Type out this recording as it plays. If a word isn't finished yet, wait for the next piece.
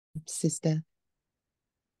Sister.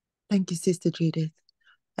 Thank you, Sister Judith.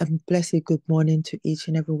 And blessed good morning to each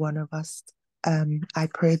and every one of us. I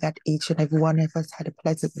pray that each and every one of us had a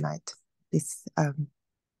pleasant night. This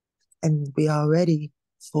and we are ready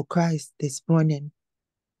for Christ this morning.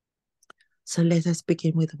 So let us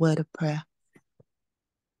begin with a word of prayer.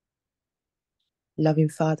 Loving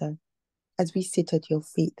Father, as we sit at your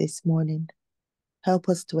feet this morning, help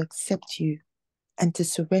us to accept you and to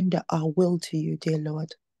surrender our will to you, dear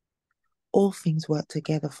Lord. All things work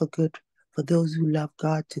together for good for those who love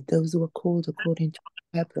God, to those who are called according to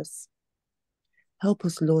purpose. Help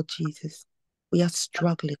us, Lord Jesus. We are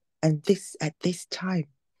struggling, and this at this time,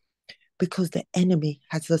 because the enemy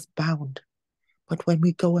has us bound. But when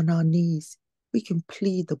we go on our knees, we can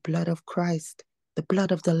plead the blood of Christ, the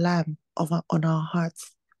blood of the Lamb on our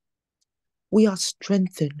hearts. We are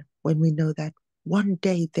strengthened when we know that one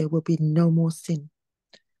day there will be no more sin.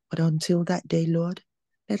 But until that day, Lord,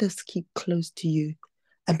 let us keep close to you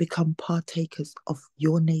and become partakers of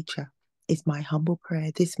your nature, is my humble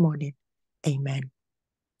prayer this morning. Amen.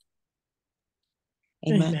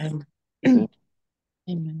 Amen. Amen.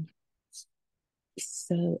 Amen.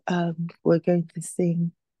 So we're going to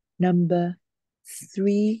sing number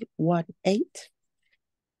 318,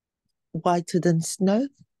 Whiter Than Snow.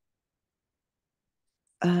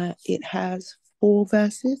 It has 4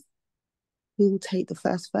 verses. We will take the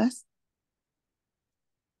first verse.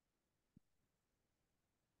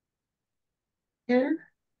 Yeah.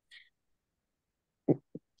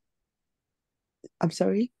 I'm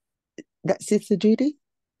sorry. That's Sister Judy?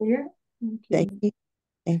 Yeah. Thank you.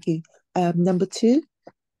 Thank you. Number 2.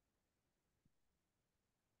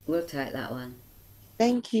 We'll take that one.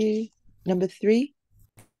 Thank you. Number 3.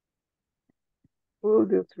 We'll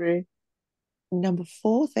do 3. Number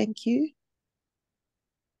 4. Thank you.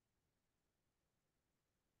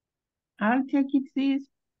 I'll take it, sis.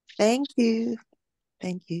 Thank you.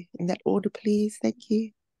 Thank you. In that order, please. Thank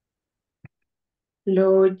you.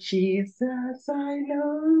 Lord Jesus, I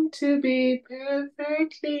long to be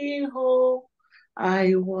perfectly whole.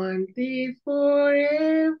 I want thee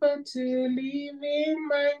forever to live in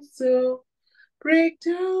my soul. Break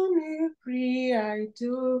down every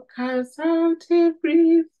idol, cast out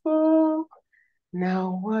every foe.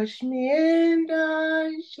 Now wash me and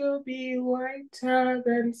I shall be whiter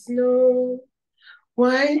than snow.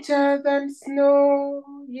 Whiter than snow,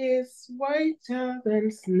 yes, whiter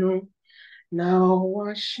than snow. Now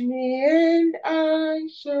wash me and I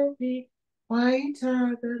shall be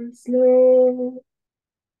whiter than snow.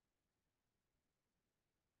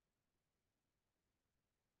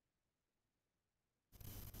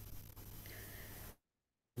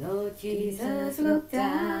 Lord Jesus, look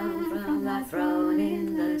down from thy throne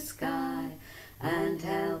in the sky and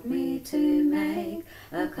help me to make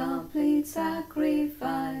a complete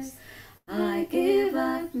sacrifice. I give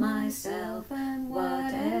up myself and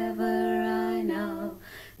whatever I know.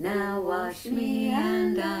 Now wash me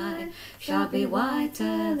and I shall be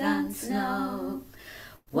whiter than snow.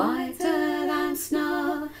 Whiter than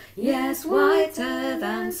snow, yes, whiter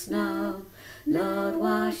than snow. Lord,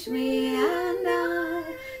 wash me and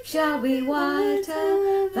I shall be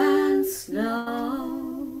whiter than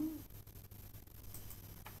snow.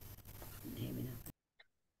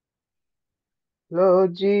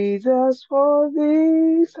 Lord Jesus, for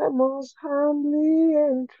this I most humbly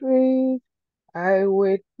entreat. I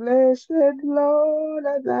wait, blessed Lord,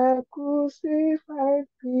 at thy crucified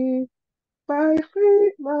feet. By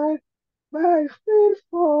faith, by faith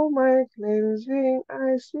for my cleansing,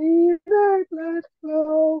 I see thy blood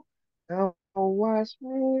flow. Now wash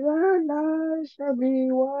me, and I shall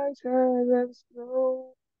be whiter than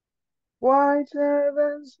snow. Whiter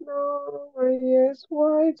than snow, yes,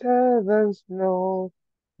 whiter than snow.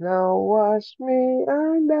 Now wash me,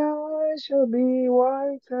 and I shall be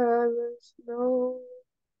whiter than snow.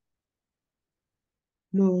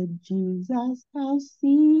 Lord Jesus, thou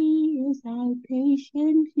seest I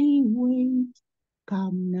patiently wait.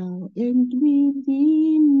 Come now and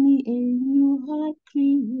within me a new heart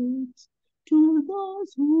create. To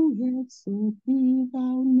those who have sought thee,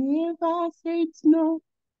 thou never saidst no.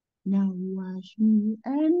 Now wash me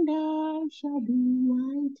and I shall be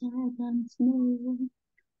whiter than snow.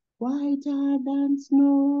 Whiter than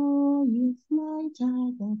snow, yes,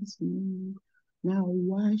 whiter than snow. Now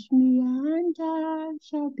wash me and I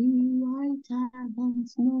shall be whiter than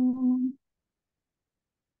snow.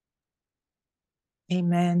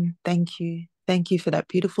 Amen. Thank you. Thank you for that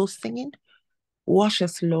beautiful singing. Wash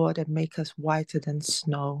us, Lord, and make us whiter than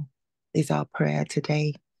snow is our prayer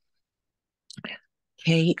today.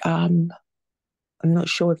 Okay, I'm not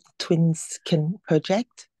sure if the twins can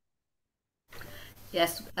project.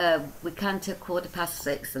 Yes, we can till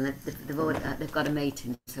 6:15, and they've got a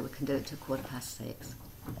meeting, so we can do it till 6:15.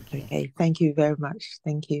 Okay, thank you very much.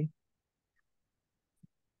 Thank you.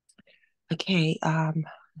 Okay,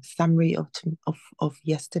 summary of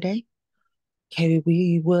yesterday. Okay,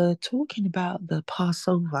 we were talking about the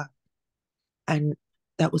Passover, and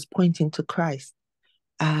that was pointing to Christ.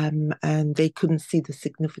 And they couldn't see the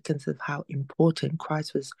significance of how important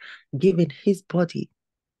Christ was giving his body,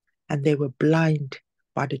 and they were blind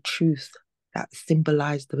by the truth that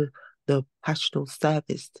symbolized the paschal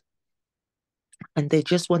service. And they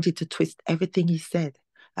just wanted to twist everything he said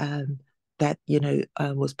that,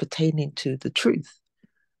 was pertaining to the truth.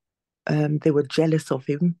 They were jealous of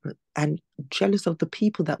him and jealous of the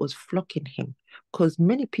people that was flocking him, because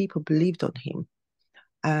many people believed on him,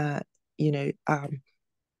 uh, you know, um,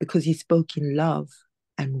 because he spoke in love,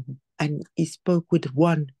 and he spoke with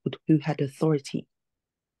one who had authority.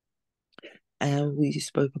 And we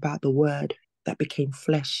spoke about the word that became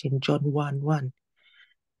flesh in John 1:1.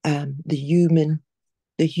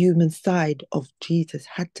 The human side of Jesus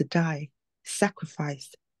had to die,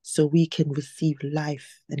 sacrificed, so we can receive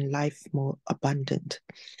life and life more abundant.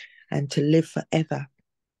 And to live forever,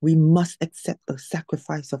 we must accept the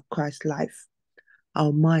sacrifice of Christ's life.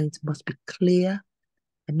 Our minds must be clear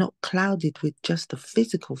and not clouded with just the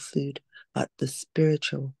physical food, but the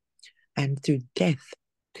spiritual. And through death,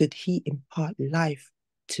 could he impart life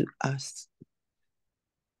to us?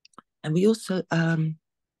 And we also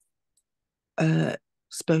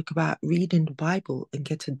spoke about reading the Bible and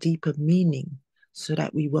get a deeper meaning, so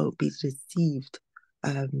that we won't be deceived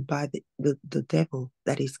by the devil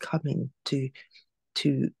that is coming to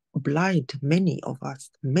blind many of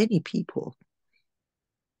us, many people.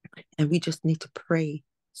 And we just need to pray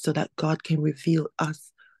so that God can reveal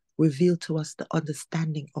to us the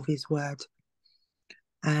understanding of his word.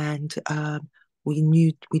 And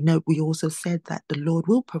we also said that the Lord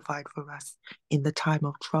will provide for us in the time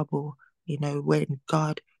of trouble, when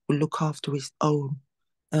God will look after his own,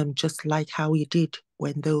 just like how he did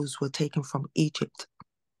when those were taken from Egypt.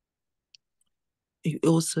 He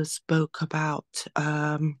also spoke about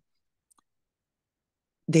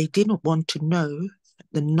they didn't want to know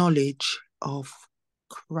the knowledge of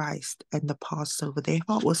Christ and the Passover. Their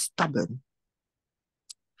heart was stubborn.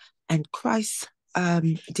 And Christ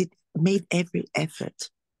made every effort,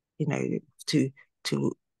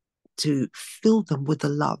 to fill them with the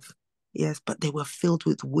love. Yes, but they were filled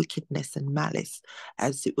with wickedness and malice,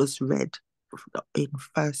 as it was read in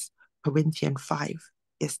 1 Corinthians 5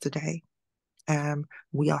 yesterday.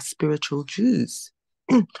 We are spiritual Jews,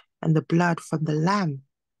 and the blood from the Lamb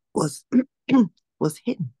was was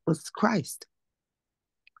Christ,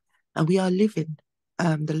 and we are living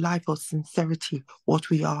the life of sincerity.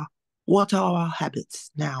 What are our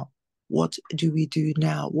habits now? What do we do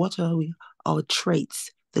now? What are our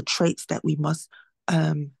traits? The traits that we must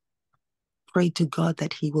pray to God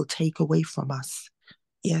that he will take away from us.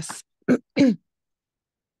 Yes.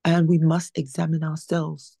 And we must examine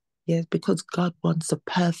ourselves. Yes, because God wants a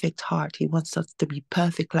perfect heart. He wants us to be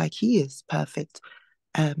perfect like he is perfect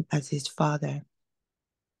as his Father.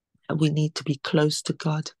 And we need to be close to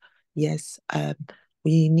God. Yes,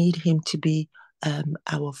 we need him to be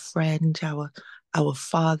our friend, our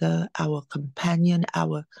father, our companion,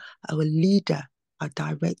 our leader, our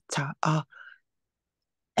director, our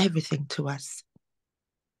everything to us.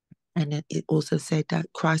 And it also said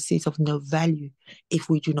that Christ is of no value if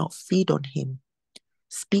we do not feed on him.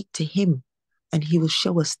 Speak to him, and he will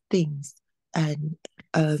show us things, and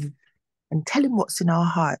tell him what's in our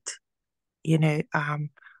heart.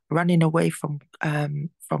 Running away from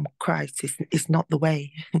Christ is not the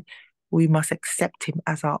way. We must accept him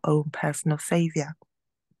as our own personal savior,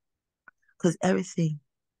 because everything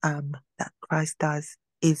that Christ does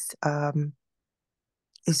is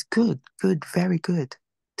good, very good.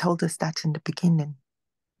 Told us that in the beginning.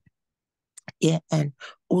 Yeah, and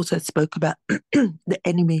also spoke about the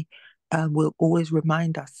enemy will always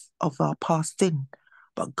remind us of our past sin,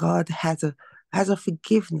 but God has a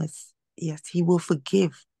forgiveness. Yes, he will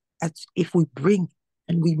forgive as if we bring,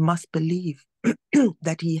 and we must believe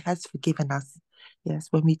that he has forgiven us. Yes,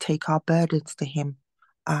 when we take our burdens to him,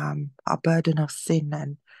 our burden of sin,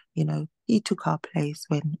 and he took our place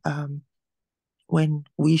when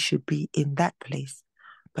we should be in that place.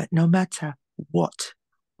 But no matter what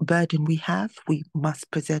burden we have, we must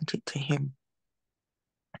present it to him.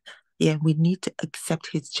 Yeah, we need to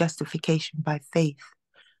accept his justification by faith.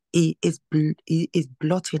 He is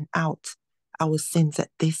blotting out our sins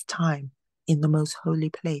at this time in the most holy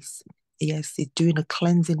place. Yes, he's doing a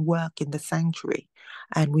cleansing work in the sanctuary,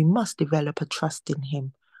 and we must develop a trust in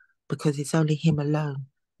him, because it's only Him alone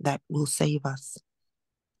that will save us.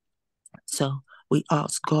 So we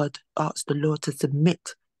ask God, ask the Lord to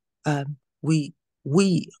submit. We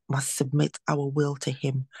must submit our will to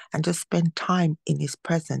Him and just spend time in His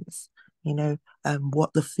presence. You know,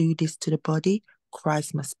 what the food is to the body,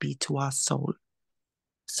 Christ must be to our soul.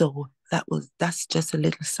 So that's just a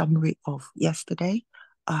little summary of yesterday.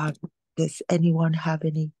 Does anyone have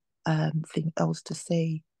any thing else to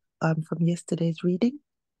say from yesterday's reading?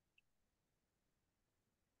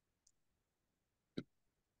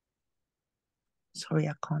 Sorry,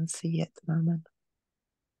 I can't see at the moment.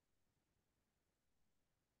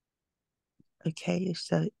 Okay,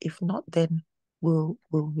 so if not, then we'll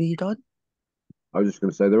read on. I was just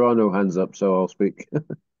going to say there are no hands up, so I'll speak.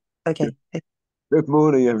 Okay. Good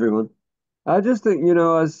morning, everyone. I just think,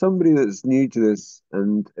 as somebody that's new to this,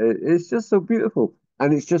 and it's just so beautiful,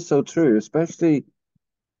 and it's just so true, especially,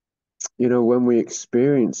 when we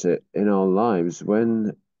experience it in our lives,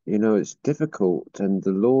 when, it's difficult, and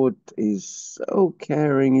the Lord is so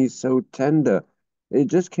caring, He's so tender. It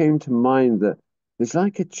just came to mind that it's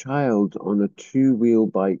like a child on a two-wheel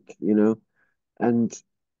bike, and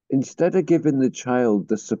instead of giving the child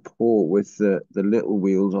the support with the little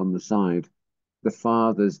wheels on the side, the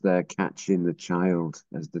father's there catching the child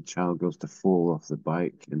as the child goes to fall off the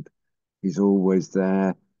bike. And he's always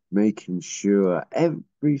there making sure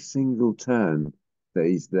every single turn that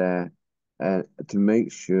he's there to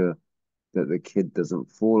make sure that the kid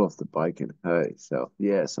doesn't fall off the bike and hurt itself.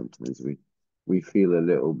 Yeah, sometimes we feel a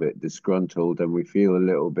little bit disgruntled and we feel a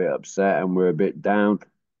little bit upset and we're a bit down.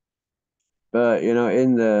 But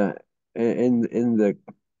in the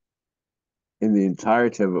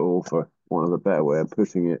entirety of it all, for want of a better way of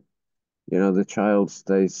putting it, the child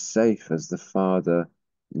stays safe as the father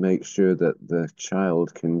makes sure that the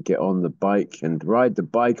child can get on the bike and ride the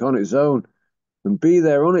bike on its own and be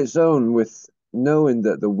there on its own with knowing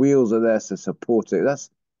that the wheels are there to support it.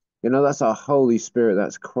 That's our Holy Spirit.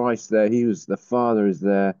 That's Christ there. The Father is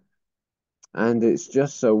there. And it's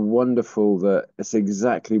just so wonderful that it's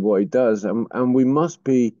exactly what he does. And we must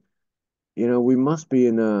be, in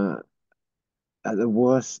at the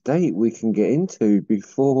worst state we can get into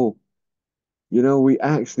before, we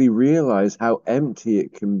actually realize how empty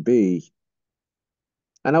it can be.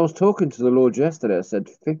 And I was talking to the Lord yesterday. I said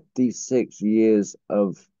 56 years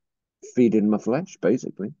of feeding my flesh,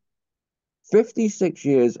 basically. 56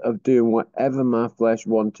 years of doing whatever my flesh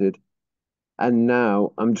wanted. And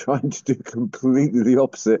now I'm trying to do completely the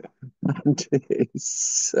opposite. And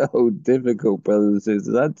it's so difficult, brothers and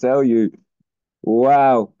sisters. I tell you,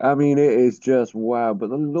 wow. I mean, it is just wow.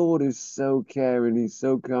 But the Lord is so caring. He's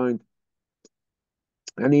so kind.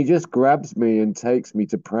 And he just grabs me and takes me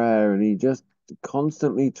to prayer. And he just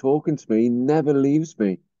constantly talking to me. He never leaves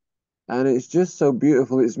me. And it's just so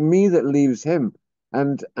beautiful. It's me that leaves him.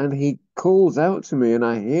 And he calls out to me and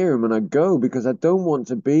I hear him and I go because I don't want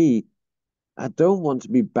to be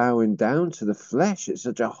bowing down to the flesh. It's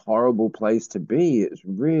such a horrible place to be. It's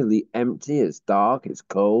really empty. It's dark. It's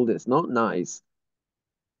cold. It's not nice.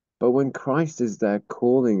 But when Christ is there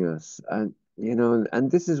calling us, and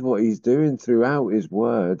this is what he's doing throughout his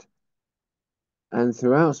word and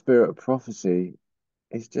throughout Spirit of Prophecy,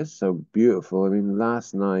 it's just so beautiful. I mean,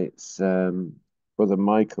 last night's Brother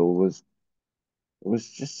Michael was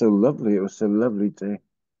just so lovely. It was so lovely to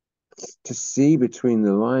see between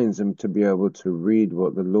the lines and to be able to read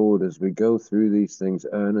what the Lord, as we go through these things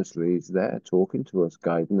earnestly, is there talking to us,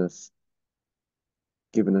 guiding us,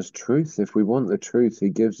 giving us truth. If we want the truth, he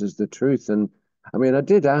gives us the truth. And I mean, I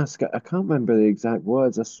did ask, I can't remember the exact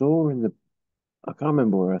words I can't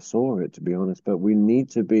remember where I saw it, to be honest, but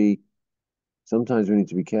sometimes we need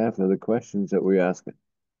to be careful of the questions that we ask. And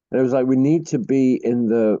it was like, we need to be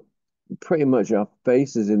pretty much our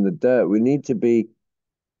faces in the dirt. We need to be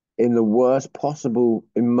in the worst possible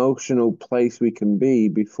emotional place we can be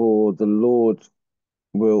before the Lord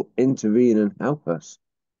will intervene and help us.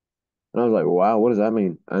 And I was like, wow, what does that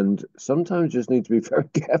mean? And sometimes you just need to be very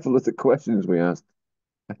careful of the questions we ask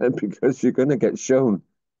because you're going to get shown.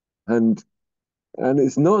 And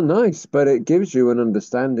it's not nice, but it gives you an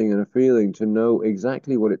understanding and a feeling to know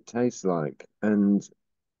exactly what it tastes like. And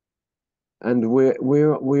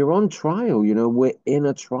we're on trial, we're in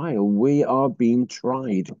a trial. We are being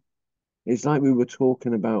tried. It's like we were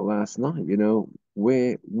talking about last night,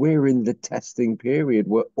 we're in the testing period.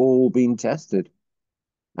 We're all being tested.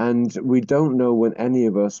 And we don't know when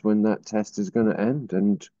that test is going to end.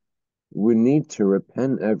 And we need to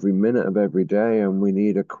repent every minute of every day, and we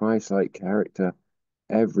need a Christ-like character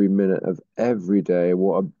every minute of every day.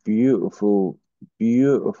 What a beautiful,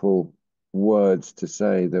 beautiful words to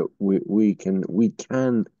say that we can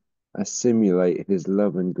assimilate his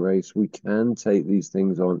love and grace. We can take these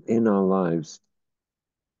things on in our lives.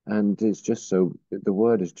 And it's just so, the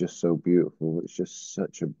word is just so beautiful. It's just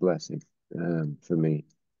such a blessing for me.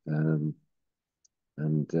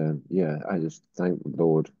 Yeah, I just thank the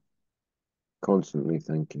Lord, constantly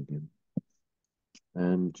thanking him.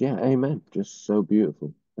 And yeah, amen. Just so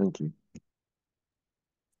beautiful. Thank you.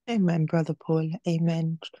 Amen, Brother Paul.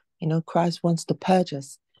 Amen. Christ wants to purge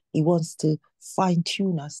us. He wants to fine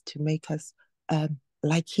tune us to make us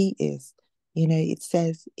like he is. It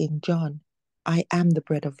says in John, I am the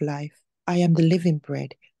bread of life. I am the living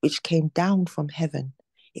bread which came down from heaven.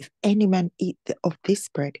 If any man eat of this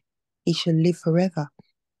bread, he shall live forever.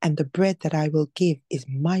 And the bread that I will give is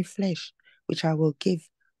my flesh, which I will give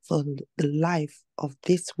for the life of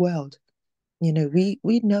this world. We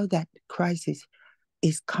know that Christ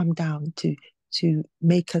is come down to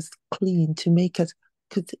make us clean, to make us,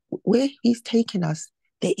 because where he's taken us,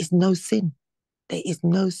 there is no sin. There is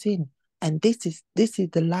no sin. And this is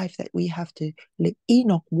the life that we have to live.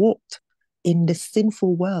 Enoch walked in the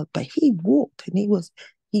sinful world, but he walked and he was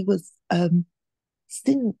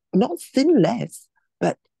not sinless,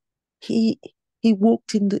 but he he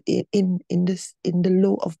walked in the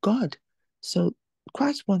law of God. So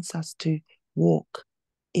Christ wants us to walk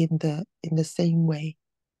in the same way.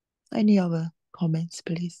 Any other comments,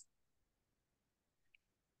 please?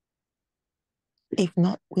 If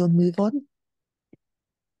not, we'll move on.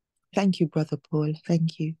 Thank you, Brother Paul.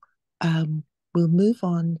 Thank you. We'll move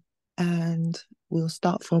on and we'll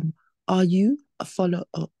start from, are you a follower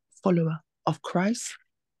of Christ?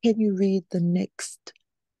 Can you read the next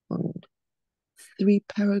 3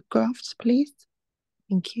 paragraphs, please?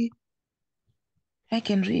 Thank you. I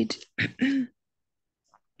can read.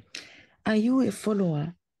 Are you a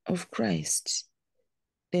follower of Christ?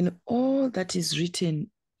 Then all that is written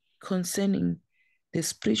concerning the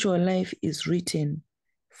spiritual life is written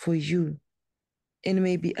for you and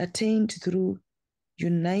may be attained through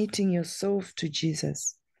uniting yourself to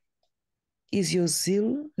Jesus. Is your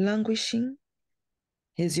zeal languishing?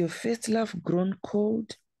 Has your first love grown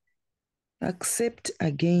cold? Accept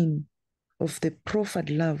again of the proffered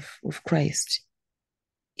love of Christ.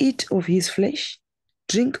 Eat of his flesh,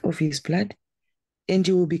 drink of his blood, and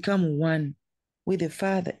you will become one with the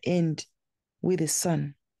Father and with the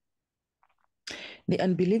Son. The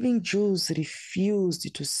unbelieving Jews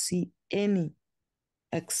refused to see any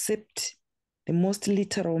except the most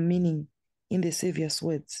literal meaning in the Savior's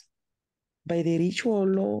words. By the ritual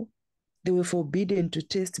law, they were forbidden to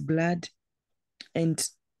taste blood, and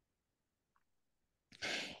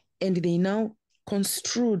they now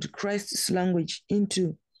construed Christ's language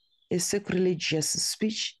into a sacrilegious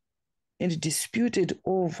speech and disputed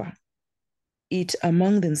over it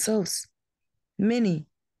among themselves. Many,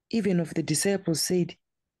 even of the disciples, said,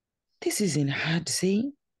 "This isn't hard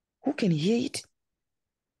saying. Who can hear it?"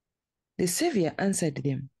 The Savior answered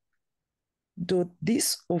them, "Doth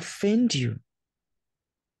this offend you?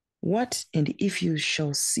 What and if you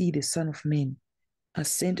shall see the Son of Man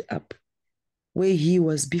ascend up where he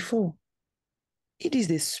was before? It is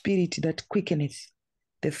the Spirit that quickeneth,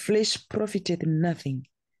 the flesh profiteth nothing.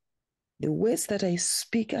 The words that I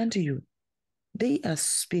speak unto you, they are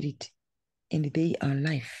spirit and they are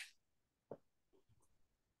life."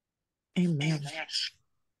 Amen.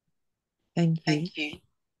 Thank you,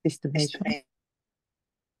 Sister Rachel.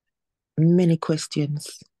 Many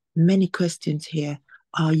questions here.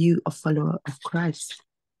 Are you a follower of Christ?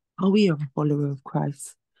 Are we a follower of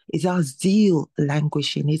Christ? Is our zeal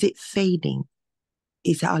languishing? Is it fading?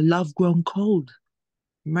 Is our love grown cold?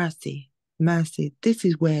 Mercy. This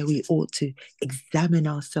is where we ought to examine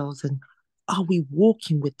ourselves, and are we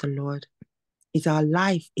walking with the Lord? Is our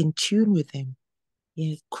life in tune with him?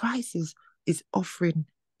 Yes, Christ is offering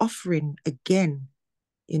again,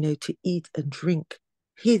 to eat and drink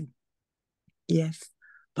his. Yes,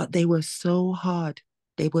 but they were so hard.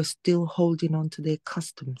 They were still holding on to their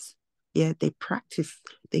customs. Yeah, they practice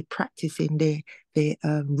in their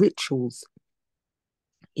rituals,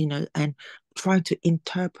 and trying to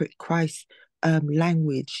interpret Christ's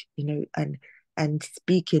language, and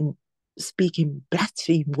speaking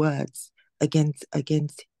blaspheme words against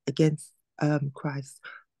Christ.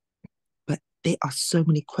 But there are so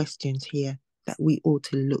many questions here that we ought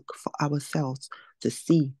to look for ourselves to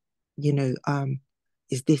see,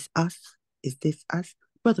 is this us? Is this us?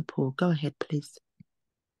 Brother Paul, go ahead, please.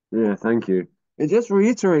 Yeah, thank you. It just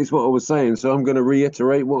reiterates what I was saying, so I'm going to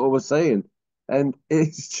reiterate what I was saying. And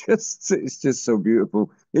it's just so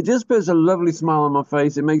beautiful. It just puts a lovely smile on my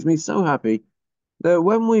face. It makes me so happy that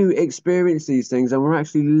when we experience these things and we're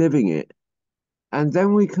actually living it, and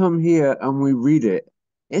then we come here and we read it,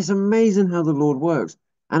 It's amazing how the Lord works.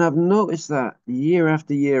 And I've noticed that year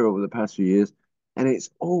after year over the past few years, and it's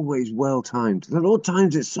always well timed. The Lord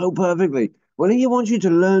times it so perfectly. When He wants you to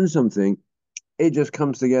learn something, it just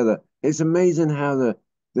comes together. It's amazing how the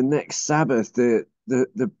next Sabbath, the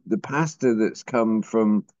pastor that's come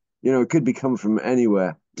from, it could be come from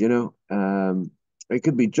anywhere, it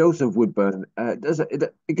could be Joseph Woodburn.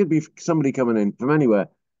 It could be somebody coming in from anywhere,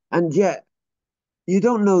 and yet you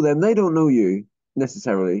don't know them, they don't know you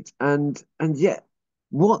necessarily, and yet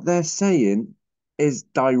what they're saying is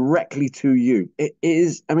directly to you. It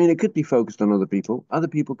is, I mean, it could be focused on other people. Other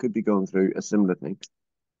people could be going through a similar thing,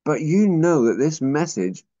 but you know that this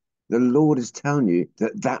message, the Lord is telling you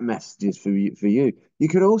that that message is for you. For you, you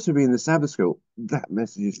could also be in the Sabbath school. That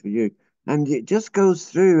message is for you, and it just goes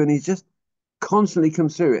through, and He just constantly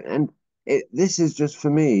comes through it. And this is just for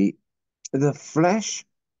me. The flesh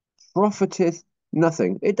profiteth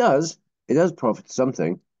nothing. It does profit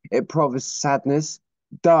something. It profits sadness,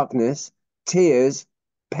 darkness, tears,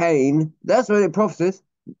 pain. That's what it profiteth.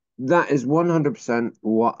 That is 100%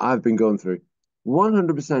 what I've been going through.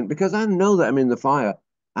 100%, because I know that I'm in the fire.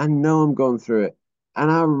 I know I'm going through it. And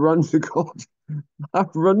I run to God. I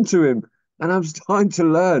run to Him. And I'm starting to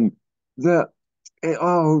learn that,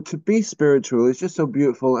 to be spiritual is just so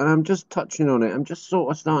beautiful. And I'm just touching on it. I'm just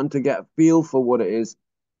sort of starting to get a feel for what it is.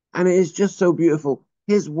 And it is just so beautiful.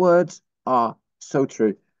 His words are so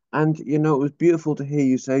true. And, it was beautiful to hear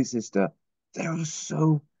you say, sister, there are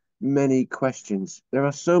so many questions. There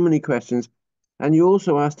are so many questions. And you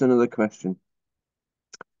also asked another question.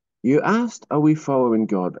 You asked, are we following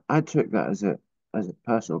God? I took that as a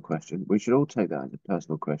personal question. We should all take that as a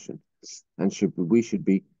personal question. And we should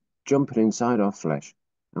be jumping inside our flesh,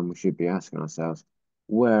 and we should be asking ourselves,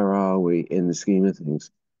 where are we in the scheme of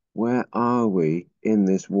things? Where are we in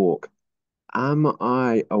this walk? Am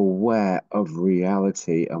I aware of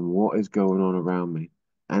reality and what is going on around me?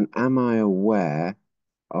 And am I aware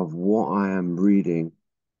of what I am reading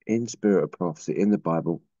in Spirit of Prophecy in the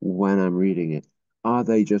Bible when I'm reading it? Are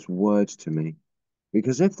they just words to me?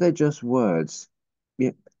 Because if they're just words,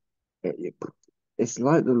 yeah, it, it's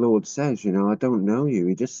like the Lord says, I don't know you.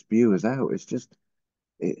 He just spews out. It's just,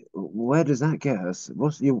 where does that get us?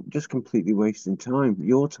 You're just completely wasting time,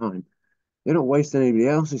 your time. You're not wasting anybody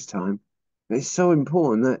else's time. It's so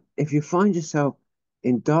important that if you find yourself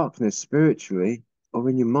in darkness spiritually or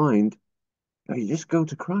in your mind, you just go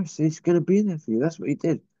to Christ. He's going to be there for you. That's what He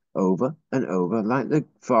did over and over, like the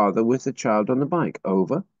father with the child on the bike,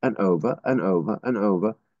 over and over and over and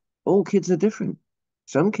over. All kids are different.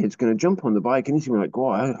 Some kids going to jump on the bike and he's going to be like,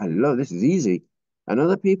 "Wow, hello, this is easy." And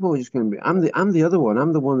other people are just going to be, I'm the other one.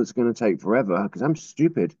 I'm the one that's going to take forever because I'm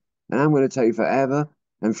stupid, and I'm going to take forever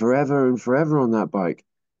and forever and forever on that bike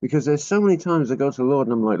because there's so many times I go to the Lord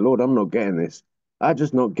and I'm like, "Lord, I'm not getting this. I'm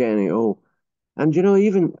just not getting it all." And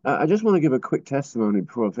even I just want to give a quick testimony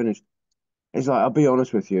before I finish. It's like, I'll be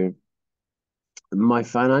honest with you, my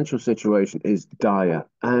financial situation is dire.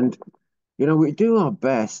 And, we do our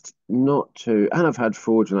best not to, and I've had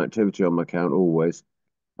fraudulent activity on my account always.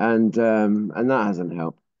 And that hasn't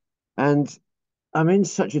helped. And I'm in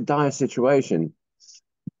such a dire situation.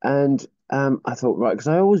 And I thought, right, because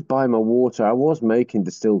I always buy my water. I was making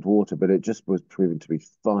distilled water, but it just was proving to be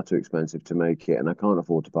far too expensive to make it, and I can't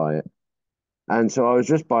afford to buy it. And so I was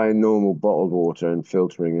just buying normal bottled water and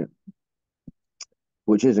filtering it,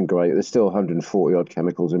 which isn't great. There's still 140 odd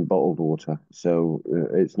chemicals in bottled water, so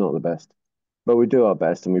it's not the best. But we do our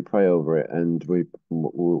best and we pray over it, and we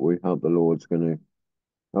hope the Lord's going to.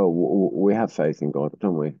 Oh, we have faith in God,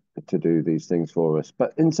 don't we, to do these things for us?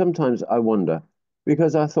 But in sometimes I wonder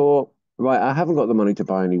because I thought, right, I haven't got the money to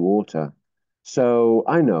buy any water, so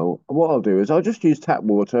I know what I'll do is I'll just use tap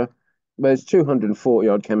water. There's 240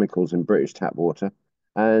 odd chemicals in British tap water.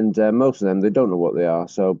 And most of them, they don't know what they are.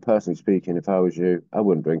 So personally speaking, if I was you, I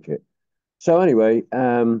wouldn't drink it. So anyway,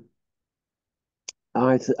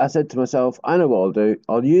 I said to myself, I know what I'll do.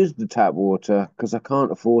 I'll use the tap water because I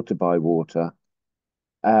can't afford to buy water.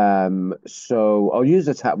 So I'll use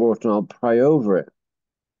the tap water and I'll pray over it.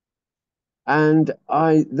 And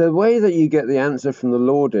the way that you get the answer from the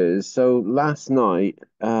Lord is, so last night,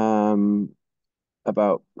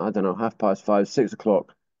 about, I don't know, 5:30, 6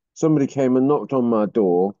 o'clock, somebody came and knocked on my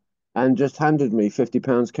door and just handed me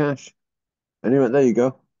 £50 cash. And he went, there you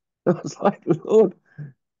go. I was like,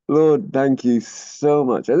 Lord, thank you so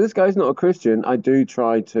much. And this guy's not a Christian. I do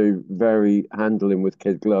try to very handle him with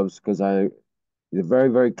kid gloves because he's a very,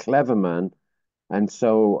 very clever man. And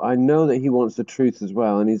so I know that he wants the truth as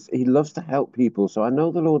well. And he loves to help people. So I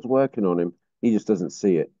know the Lord's working on him. He just doesn't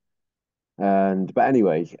see it. But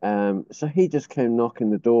anyway, so he just came knocking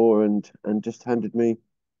the door and just handed me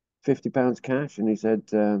 £50 cash, and he said,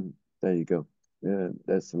 there you go.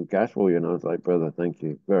 There's some cash for you. And I was like, brother, thank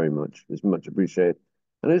you very much. It's much appreciated.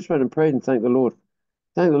 And I just went and prayed and thanked the Lord.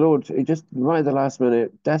 Thank the Lord. He just right at the last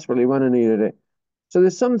minute, desperately when I needed it. So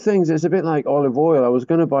there's some things, it's a bit like olive oil. I was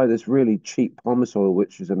going to buy this really cheap pomace oil,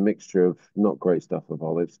 which is a mixture of not great stuff of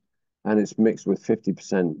olives, and it's mixed with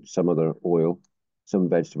 50% some other oil, some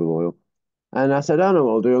vegetable oil. And I said, I know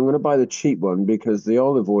what I'll do. I'm going to buy the cheap one because the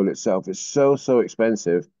olive oil itself is so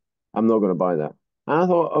expensive. I'm not going to buy that. And I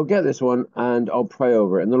thought, I'll get this one and I'll pray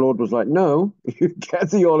over it. And the Lord was like, no, you get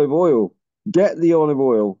the olive oil. Get the olive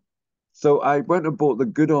oil. So I went and bought the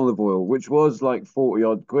good olive oil, which was like 40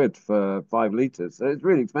 odd quid for 5 litres. So it's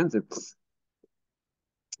really expensive.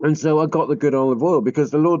 And so I got the good olive oil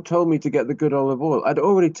because the Lord told me to get the good olive oil. I'd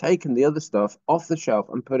already taken the other stuff off the shelf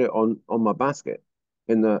and put it on my basket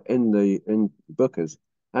in Booker's.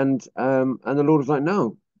 And the Lord was like,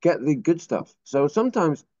 no, get the good stuff. So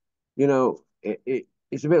sometimes,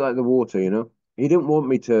 it's a bit like the water, He didn't want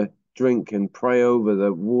me to drink and pray over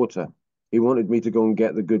the water. He wanted me to go and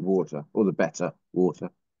get the good water or the better water.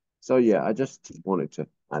 So yeah, I just wanted to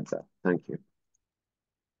add that. Thank you.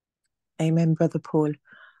 Amen, Brother Paul.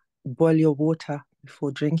 Boil your water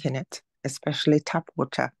before drinking it, especially tap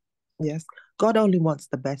water. Yes, God only wants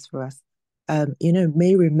the best for us.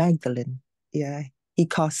 Mary Magdalene, yeah, he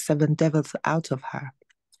cast 7 devils out of her.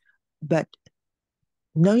 But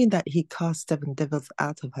knowing that he cast 7 devils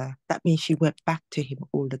out of her, that means she went back to him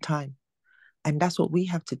all the time. And that's what we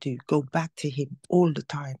have to do, go back to him all the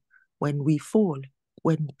time. When we fall,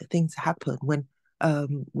 when things happen, when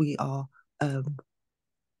we are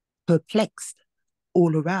perplexed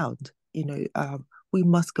all around, we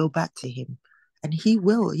must go back to him. And he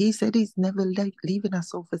will. He said he's never leaving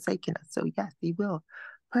us or forsaking us. So yes, he will.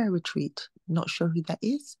 Prayer retreat. Not sure who that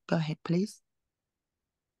is. Go ahead, please.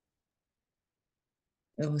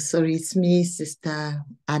 Oh, sorry, it's me, Sister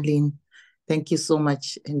Arlene. Thank you so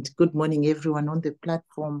much. And good morning, everyone on the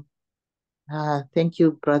platform. Thank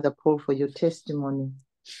you, Brother Paul, for your testimony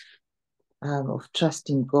of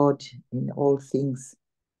trusting God in all things.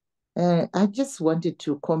 I just wanted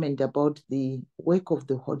to comment about the work of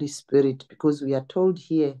the Holy Spirit, because we are told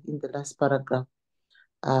here in the last paragraph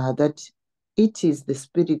that it is the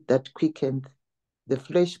Spirit that quickeneth, the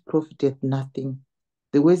flesh profiteth nothing.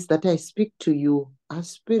 The words that I speak to you are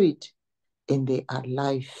spirit and they are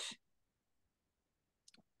life.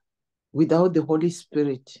 Without the Holy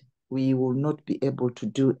Spirit, we will not be able to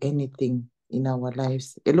do anything in our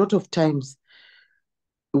lives. A lot of times,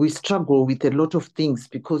 we struggle with a lot of things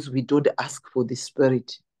because we don't ask for the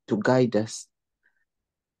Spirit to guide us.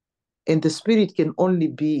 And the Spirit can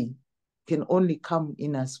only come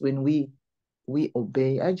in us when we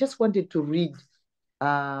obey. I just wanted to read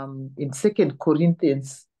in 2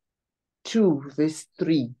 Corinthians 2, verse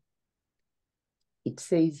 3. It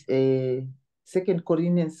says, 2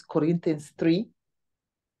 Corinthians 3,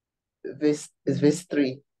 verse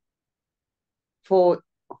 3. For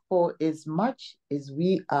as much as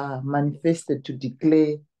we are manifested to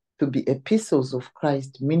declare to be epistles of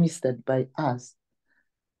Christ ministered by us,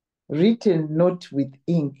 written not with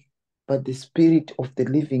ink, but the Spirit of the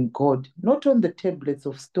living God, not on the tablets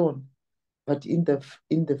of stone, but in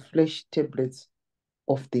the flesh tablets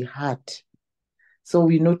of the heart. So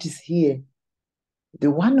we notice here, the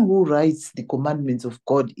one who writes the commandments of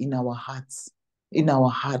God in our hearts, in our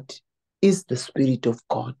heart, is the Spirit of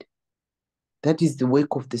God. That is the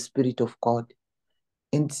work of the Spirit of God.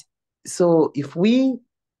 And so if we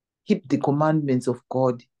keep the commandments of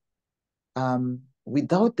God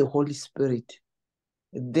without the Holy Spirit,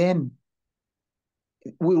 then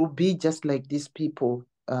we will be just like these people,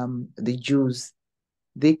 the Jews.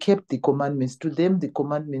 They kept the commandments. To them, the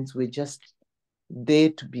commandments were just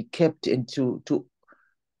there to be kept and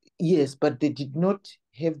yes, but they did not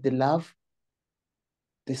have the love,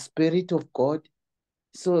 the Spirit of God.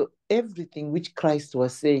 So everything which Christ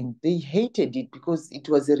was saying, they hated it because it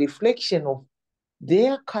was a reflection of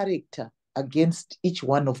their character against each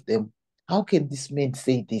one of them. How can this man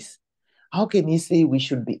say this? How can he say we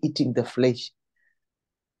should be eating the flesh?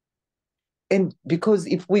 And because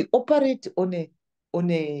if we operate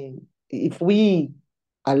if we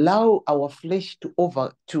allow our flesh to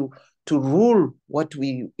rule what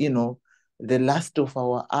we, the lust of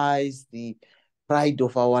our eyes, the pride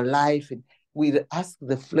of our life, and we ask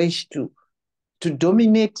the flesh to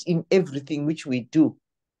dominate in everything which we do,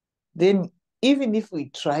 then even if we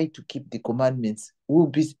try to keep the commandments, we'll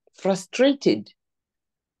be frustrated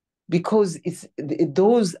because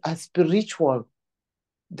those are spiritual.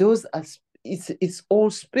 It's all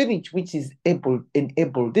spirit which is able.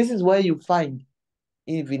 This is why you find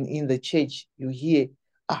even in the church, you hear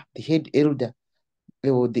the head elder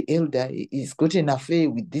or the elder is got an affair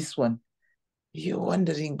with this one. You're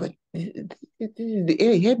wondering, but the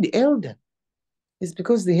head elder. It's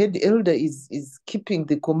because the head elder is keeping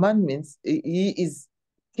the commandments. He is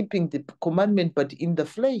keeping the commandment, but in the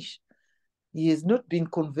flesh. He has not been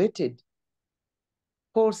converted.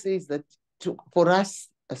 Paul says that for us,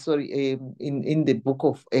 in the book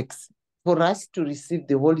of Acts, for us to receive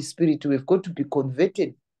the Holy Spirit, we've got to be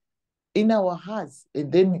converted in our hearts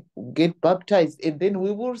and then get baptized, and then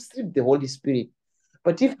we will receive the Holy Spirit.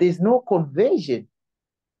 But if there's no conversion,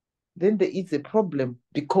 then there is a problem,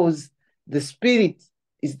 because the Spirit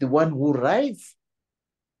is the one who writes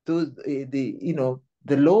the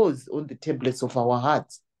laws on the tablets of our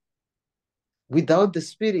hearts. Without the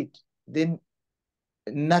Spirit, then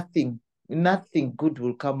nothing good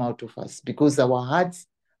will come out of us, because our hearts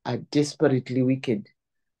are desperately wicked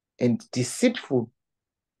and deceitful.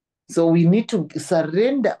 So we need to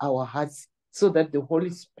surrender our hearts so that the Holy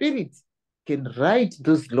Spirit can write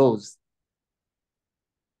those laws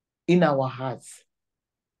in our hearts.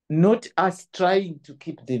 Not us trying to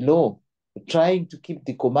keep the law, trying to keep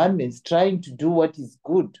the commandments, trying to do what is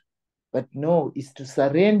good. But no, it's to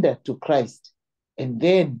surrender to Christ. And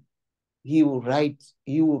then he will write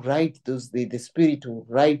those, the Spirit will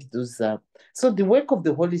write those. So the work of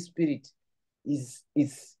the Holy Spirit is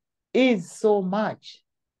so much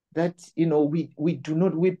that,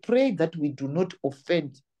 we pray that we do not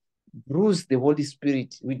bruise the Holy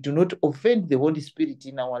Spirit. We do not offend the Holy Spirit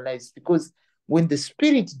in our lives, because when the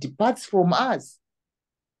Spirit departs from us,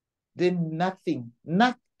 then nothing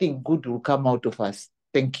good will come out of us.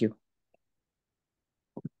 Thank you.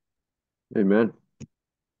 Amen.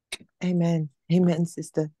 Amen. Amen,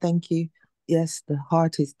 sister. Thank you. Yes, the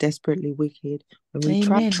heart is desperately wicked.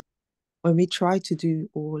 Amen. When we try to do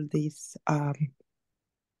all this,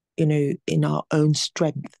 in our own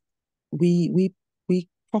strength, we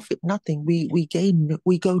profit nothing. We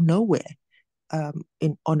go nowhere.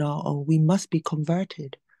 On our own, we must be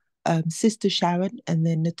converted. Sister Sharon, and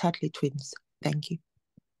then the Tudley twins. Thank you.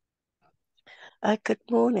 Good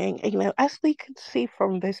morning. As we can see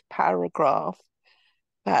from this paragraph,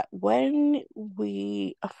 that when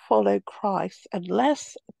we follow Christ,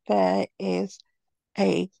 unless there is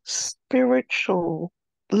a spiritual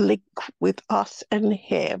link with us and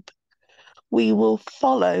him, we will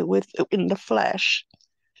follow in the flesh.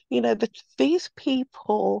 These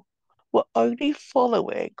people were only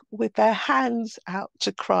following with their hands out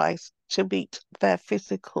to Christ to meet their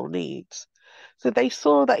physical needs. So they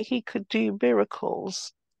saw that he could do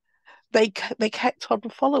miracles. They kept on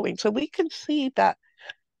following. So we can see that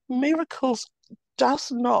miracles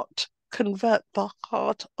does not convert the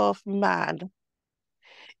heart of man.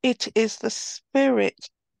 It is the spirit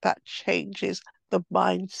that changes the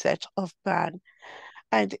mindset of man.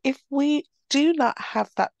 And if we do not have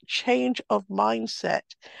that change of mindset,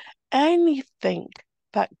 anything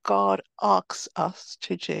that God asks us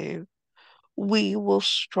to do, we will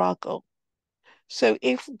struggle. So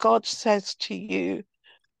if God says to you,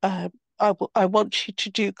 I want you to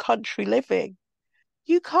do country living,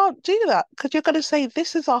 you can't do that, because you're going to say,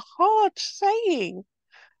 this is a hard saying.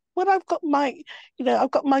 When I've got my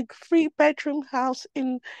 3-bedroom house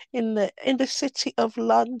in the city of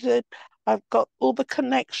London, I've got all the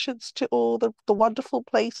connections to all the wonderful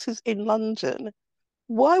places in London.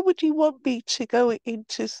 Why would you want me to go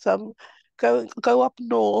up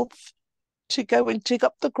north to go and dig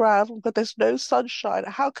up the ground where there's no sunshine?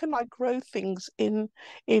 How can I grow things in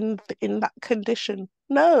that condition?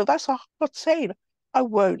 No, that's a hard saying. I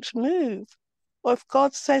won't move. Or if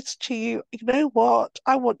God says to you, you know what,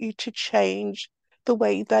 I want you to change the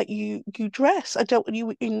way that you dress. I don't want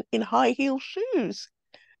you in high heel shoes.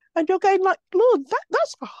 And you're going like, Lord,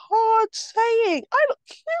 that's a hard saying. I look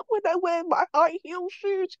cute when I wear my high heel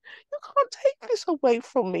shoes. You can't take this away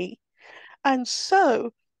from me. And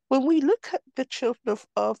so when we look at the children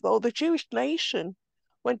or the Jewish nation,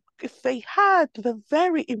 if they had the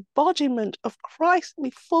very embodiment of Christ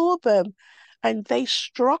before them, and they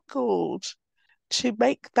struggled to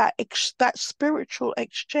make that spiritual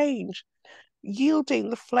exchange, yielding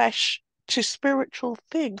the flesh to spiritual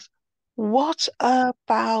things, what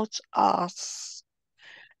about us?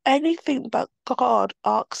 Anything that God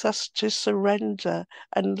asks us to surrender,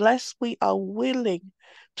 unless we are willing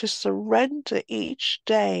to surrender each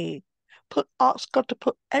day, ask God to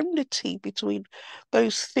put enmity between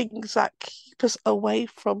those things that keep us away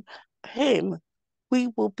from Him, we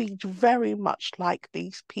will be very much like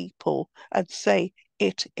these people and say,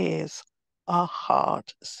 it is a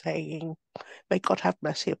hard saying. May God have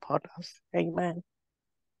mercy upon us. Amen.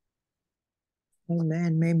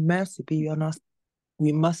 Amen. May mercy be on us.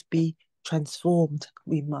 We must be transformed.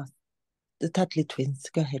 We must. The Tatley twins,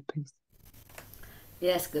 go ahead, please.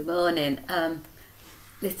 Yes, good morning.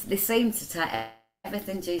 They seem to take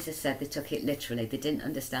everything Jesus said, they took it literally. They didn't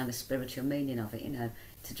understand the spiritual meaning of it,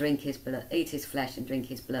 to drink his blood, eat his flesh and drink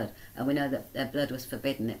his blood. And we know that their blood was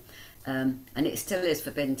forbidden. And it still is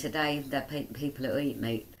forbidden today. The people who eat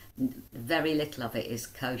meat, very little of it is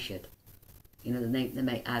koshered. The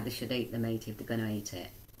meat, how they should eat the meat if they're going to eat it.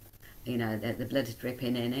 The blood is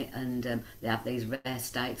dripping in it, and they have these rare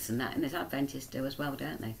steaks and that, and the Adventists do as well,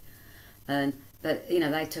 don't they? But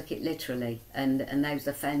they took it literally, and they was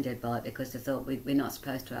offended by it because they thought we're not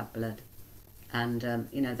supposed to have blood, and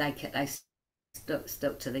they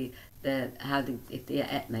stuck to the how if they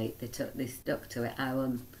ate meat, they stuck to it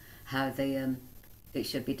how it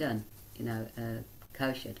should be done,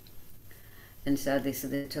 kosher. And so they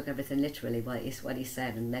took everything literally, what he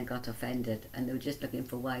said, and then got offended, and they were just looking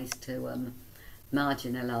for ways to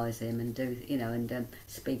marginalise him and do, and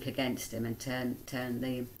speak against him and turn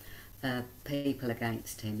the people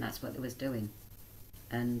against him. That's what they was doing,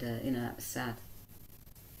 and that was sad.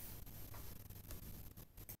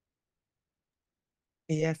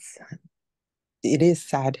 Yes, it is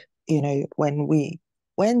sad.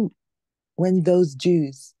 When those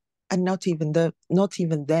Jews, and not even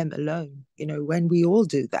them alone, when we all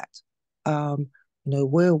do that,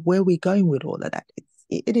 where are we going with all of that?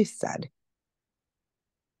 It is sad.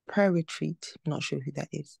 Prayer retreat. I'm not sure who that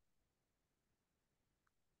is.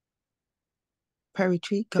 Prayer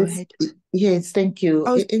retreat. Go ahead. Yes, thank you.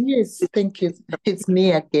 Oh, yes, thank you. It's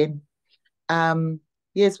me again.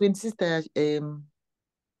 Yes, when Sister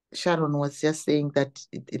Sharon was just saying that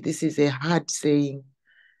this is a hard saying,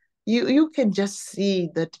 you can just see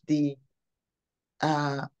that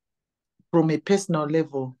from a personal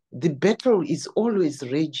level, the battle is always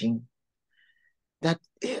raging. That,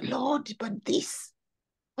 Lord, but this,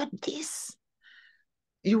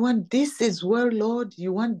 you want this as well, Lord,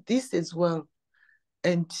 you want this as well.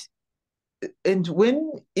 And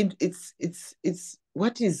when it's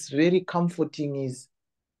what is very comforting is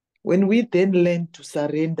when we then learn to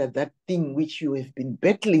surrender that thing which you have been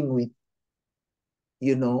battling with,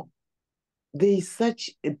 there is such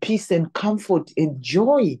a peace and comfort and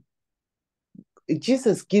joy.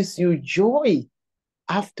 Jesus gives you joy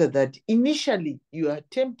after that. Initially, you are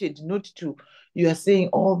tempted not to, you are saying,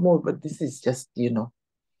 oh, more, but this is just,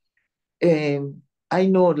 I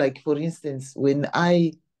know, like, for instance, when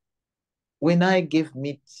I gave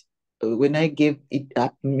meat, when I gave it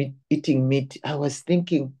up, eating meat, I was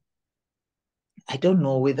thinking, I don't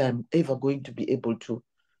know whether I'm ever going to be able to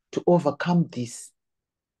overcome this.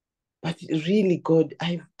 But really, God,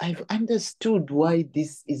 I've understood why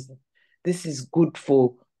this is good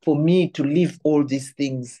for me to live all these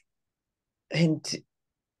things. And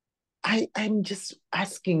I'm just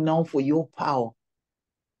asking now for your power.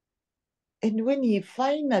 And when he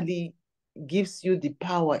finally gives you the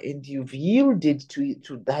power and you've yielded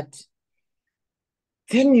to that,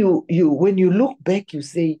 then you when you look back, you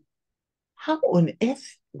say, how on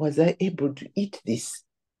earth was I able to eat this?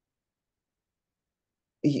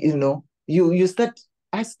 You start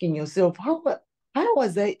asking yourself, how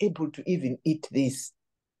was I able to even eat this?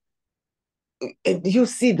 And you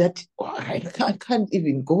see that, I can't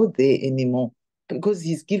even go there anymore because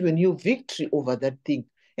he's given you victory over that thing.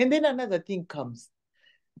 And then another thing comes.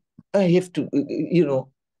 I have to,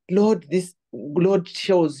 Lord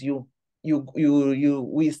shows you,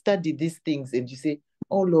 we study these things and you say,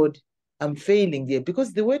 oh Lord, I'm failing there.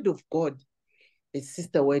 Because the word of God, as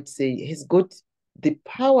Sister White say, has got the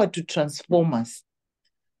power to transform us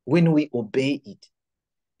when we obey it.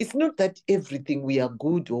 It's not that everything we are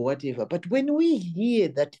good or whatever, but when we hear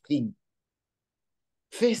that thing,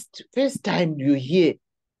 first time you hear,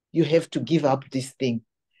 you have to give up this thing.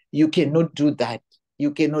 You cannot do that.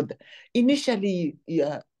 You cannot. Initially,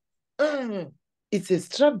 it's a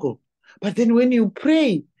struggle. But then when you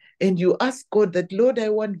pray and you ask God that, Lord, I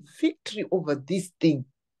want victory over this thing.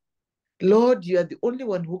 Lord, you are the only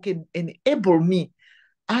one who can enable me.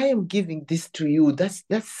 I am giving this to you. That's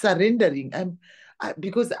surrendering.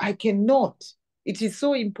 Because I cannot. It is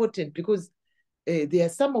so important because there are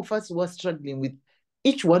some of us who are struggling with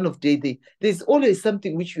each one of there's always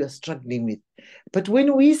something which you are struggling with. But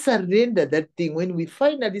when we surrender that thing, when we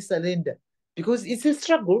finally surrender, because it's a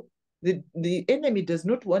struggle, the enemy does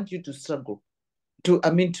not want you to struggle, to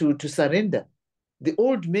surrender. The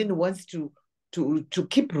old man wants to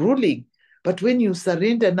keep ruling. But when you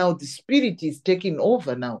surrender now, the Spirit is taking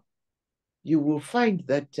over now. You will find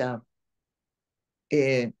that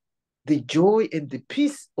the joy and the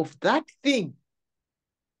peace of that thing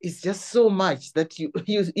is just so much that you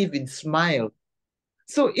even smile.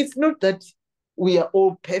 So it's not that we are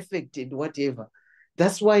all perfect and whatever.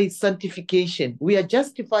 That's why sanctification, we are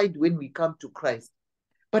justified when we come to Christ.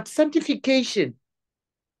 But sanctification,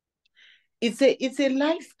 it's a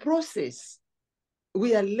life process.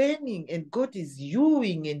 We are learning, and God is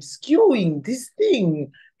hewing and skewing this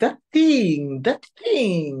thing, that thing, that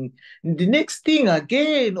thing, the next thing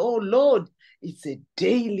again. Oh Lord, it's a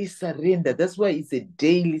daily surrender. That's why it's a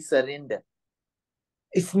daily surrender.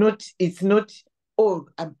 It's not, oh,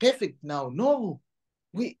 I'm perfect now. No,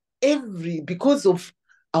 because of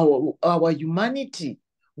our humanity,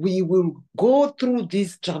 we will go through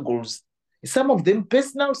these struggles. Some of them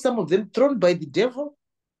personal, some of them thrown by the devil,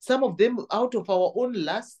 some of them out of our own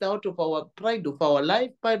lust, out of our pride of our life,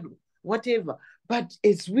 pride, whatever. But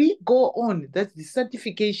as we go on, that's the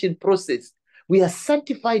sanctification process. We are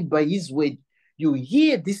sanctified by his word. You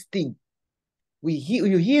hear this thing.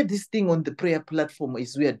 You hear this thing on the prayer platform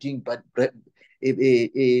as we are doing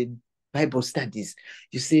Bible studies.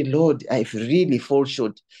 You say, Lord, I've really fall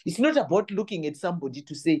short. It's not about looking at somebody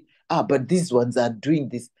to say, but these ones are doing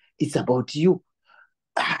this. It's about you.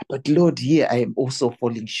 But Lord, here I am also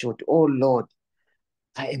falling short. Oh Lord,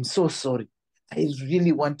 I am so sorry. I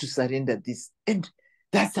really want to surrender this. And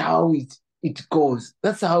that's how it goes.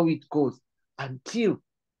 That's how it goes until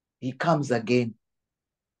he comes again.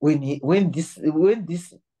 When this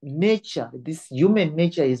nature, this human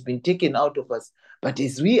nature has been taken out of us. But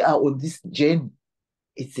as we are on this journey,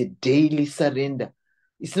 it's a daily surrender.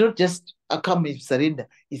 It's not just a come and surrender.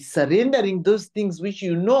 It's surrendering those things which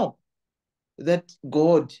you know that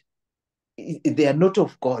God, they are not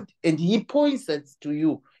of God. And he points that to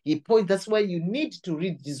you. That's why you need to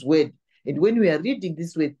read this word. And when we are reading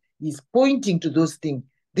this word, he's pointing to those things.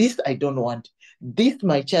 This I don't want. This,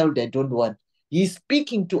 my child, I don't want. He's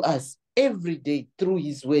speaking to us every day through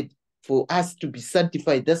his word for us to be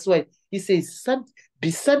sanctified. That's why he says,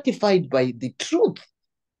 be sanctified by the truth.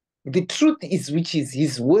 The truth is, which is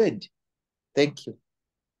his word. Thank you.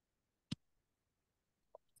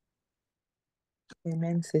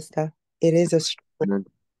 Amen, sister. It is a struggle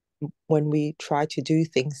when we try to do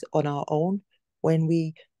things on our own.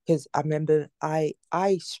 Because I remember I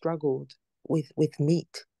struggled with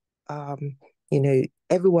meat.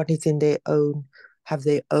 Everyone is in have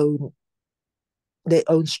their own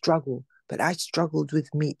struggle, but I struggled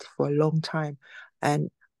with meat for a long time,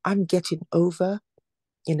 and I'm getting over.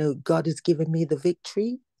 God has given me the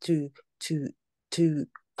victory to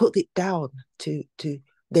put it down.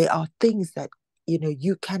 There are things that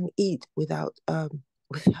you can eat without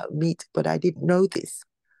without meat, but I didn't know this.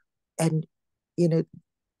 And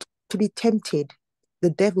to be tempted, the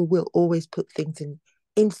devil will always put things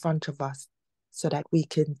in front of us so that we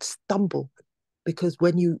can stumble. Because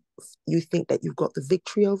when you think that you've got the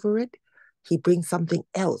victory over it, he brings something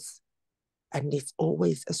else, and it's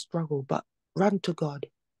always a struggle. But run to God;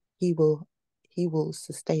 He will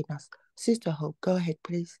sustain us. Sister Hope, go ahead,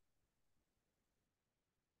 please.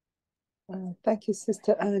 Thank you,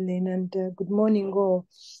 Sister Arlene, and good morning, all.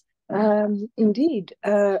 Indeed,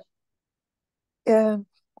 that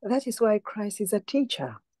is why Christ is a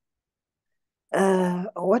teacher.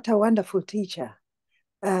 What a wonderful teacher.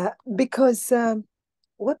 Because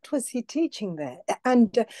what was he teaching there?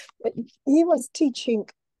 And he was teaching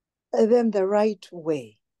them the right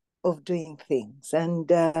way of doing things.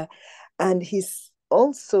 And he's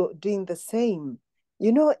also doing the same.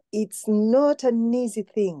 It's not an easy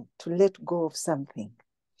thing to let go of something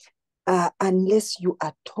unless you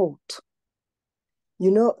are taught.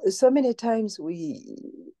 So many times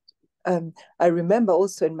I remember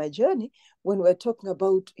also in my journey when we're talking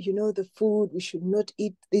about, the food, we should not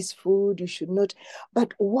eat this food, you should not,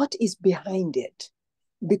 but what is behind it?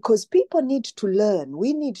 Because people need to learn,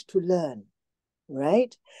 we need to learn,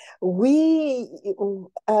 right?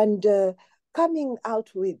 Coming out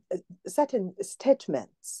with certain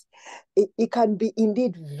statements, it can be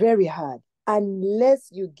indeed very hard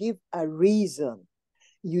unless you give a reason.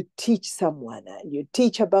 You teach someone, you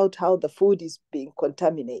teach about how the food is being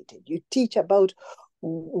contaminated. You teach about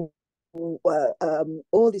all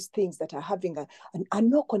these things that are having a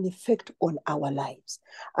knock-on effect on our lives.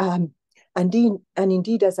 And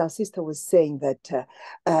indeed, as our sister was saying, that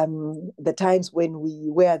the times when we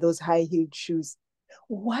wear those high-heeled shoes,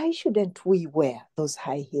 why shouldn't we wear those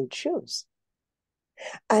high-heeled shoes?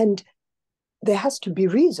 And there has to be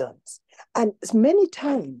reasons. And many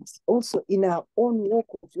times also in our own walk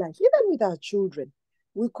of life, even with our children,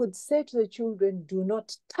 we could say to the children, do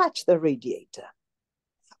not touch the radiator.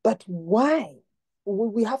 But why?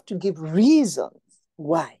 We have to give reasons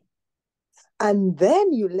why. And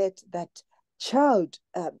then you let that child,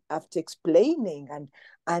 after explaining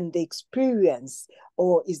and the experience,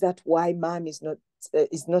 or is that why mom is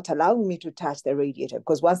not allowing me to touch the radiator?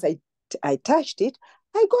 Because once I touched it,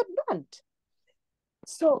 I got burnt.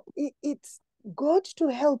 So it's God to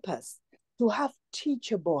help us to have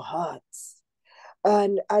teachable hearts.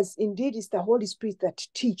 And as indeed it's the Holy Spirit that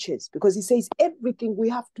teaches, because he says everything we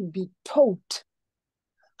have to be taught.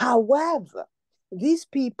 However, these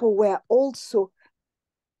people were also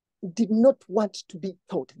did not want to be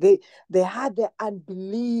taught. They had the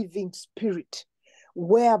unbelieving spirit,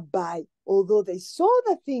 whereby although they saw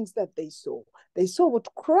the things that they saw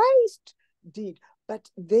what Christ did,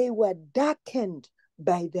 but they were darkened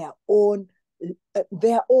by their own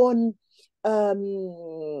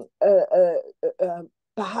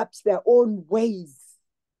perhaps their own ways,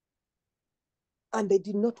 and they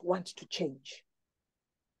did not want to change.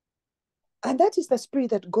 And that is the spirit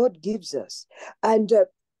that God gives us. And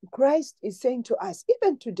Christ is saying to us,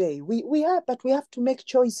 even today, we have to make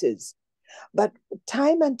choices. But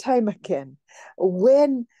time and time again,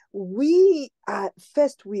 when we are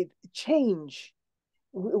faced with change,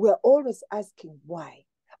 we're always asking why.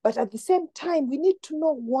 But at the same time, we need to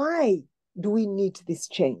know, why do we need this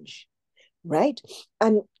change, right?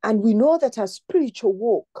 And we know that our spiritual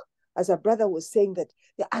walk, as our brother was saying, that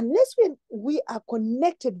unless we are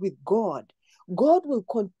connected with God, God will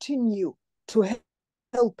continue to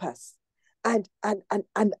help us and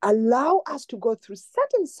allow us to go through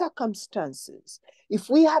certain circumstances if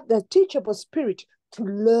we have the teachable spirit to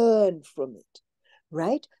learn from it,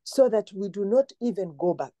 right? So that we do not even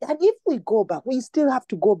go back. And if we go back, we still have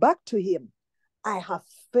to go back to him. I have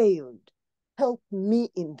failed. Help me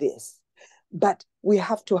in this. But we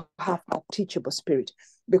have to have a teachable spirit,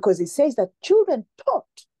 because it says that children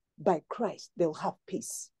taught by Christ, they'll have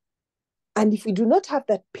peace. And if we do not have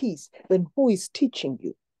that peace, then who is teaching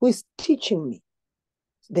you? Who is teaching me?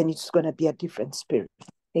 Then it's going to be a different spirit.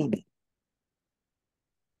 Amen.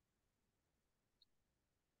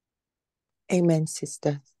 Amen,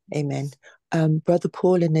 sister. Amen. Brother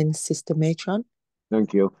Paul and then Sister Matron.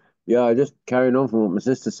 Thank you. Yeah, just carrying on from what my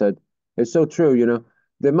sister said. It's so true, you know.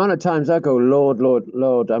 The amount of times I go, Lord, Lord,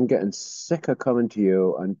 Lord, I'm getting sick of coming to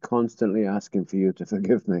you and constantly asking for you to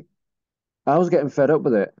forgive me. I was getting fed up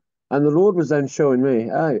with it. And the Lord was then showing me,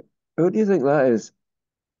 hey, who do you think that is?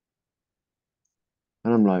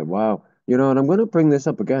 And I'm like, wow. You know, and I'm going to bring this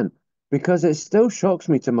up again because it still shocks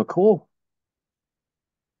me to my core.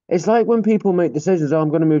 It's like when people make decisions, oh, I'm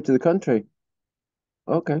going to move to the country.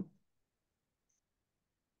 Okay.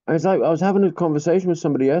 It's like I was having a conversation with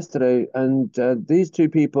somebody yesterday, and these two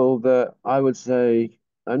people that I would say,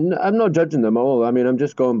 I'm not judging them all. I mean, I'm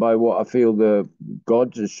just going by what I feel the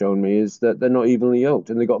God has shown me is that they're not evenly yoked,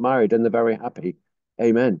 and they got married and they're very happy.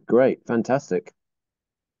 Amen. Great. Fantastic.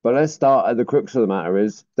 But let's start at the crux of the matter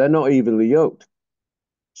is they're not evenly yoked.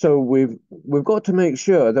 So we've got to make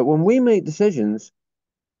sure that when we make decisions,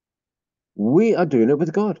 we are doing it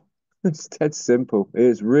with God. It's dead simple.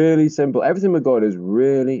 It's really simple. Everything with God is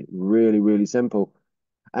really, really, really simple.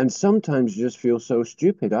 And sometimes you just feel so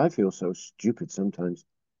stupid. I feel so stupid sometimes.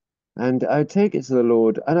 And I take it to the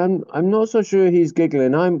Lord, and I'm not so sure he's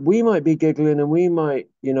giggling. We might be giggling, and we might,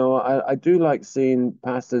 you know, I do like seeing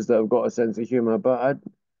pastors that have got a sense of humor, but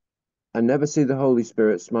I never see the Holy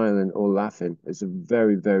Spirit smiling or laughing. It's a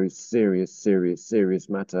very, very serious, serious, serious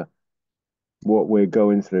matter what we're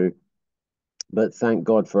going through. But thank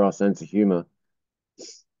God for our sense of humor.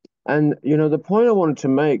 And, you know, the point I wanted to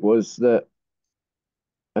make was that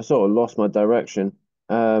I sort of lost my direction.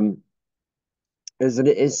 Is that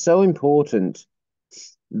it is so important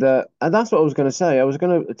that, and that's what I was going to say. I was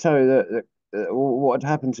going to tell you that what had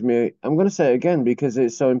happened to me. I'm going to say it again because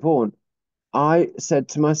it's so important. I said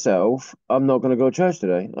to myself, I'm not going to go to church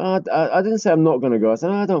today. I didn't say I'm not going to go. I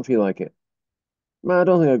said, I don't feel like it. Man, I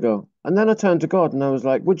don't think I'll go. And then I turned to God and I was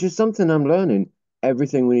like, which is something I'm learning.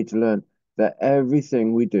 Everything we need to learn, that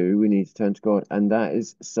everything we do, we need to turn to God. And that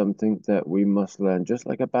is something that we must learn. Just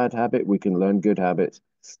like a bad habit, we can learn good habits.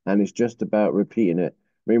 And it's just about repeating it.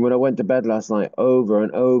 I mean, when I went to bed last night, over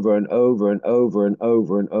and over and over and over and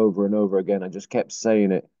over and over and over again, I just kept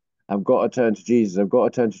saying it. I've got to turn to Jesus. I've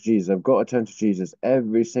got to turn to Jesus. I've got to turn to Jesus.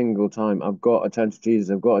 Every single time, I've got to turn to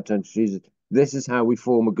Jesus. I've got to turn to Jesus. This is how we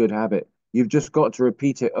form a good habit. You've just got to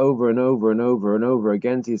repeat it over and over and over and over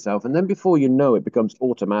again to yourself. And then before you know it becomes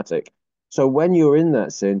automatic. So when you're in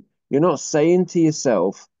that sin, you're not saying to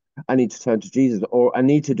yourself, I need to turn to Jesus, or I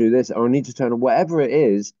need to do this, or I need to turn, whatever it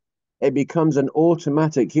is, it becomes an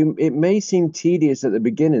automatic. It may seem tedious at the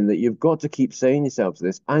beginning that you've got to keep saying yourself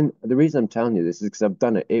this. And the reason I'm telling you this is because I've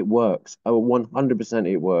done it. It works. 100%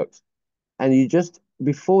 it works. And you just,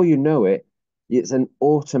 before you know it, it's an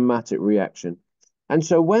automatic reaction. And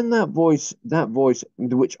so when that voice,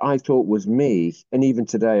 which I thought was me, and even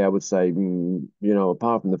today I would say,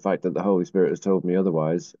 apart from the fact that the Holy Spirit has told me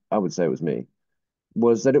otherwise, I would say it was me,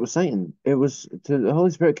 was that it was Satan. The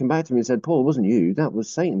Holy Spirit came back to me and said, Paul, it wasn't you. That was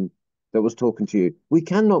Satan that was talking to you. We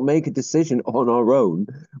cannot make a decision on our own.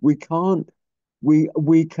 We can't,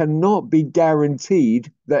 we cannot be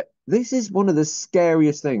guaranteed that this is one of the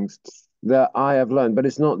scariest things that I have learned, but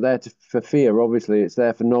it's not there for fear, obviously. It's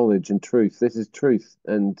there for knowledge and truth. This is truth.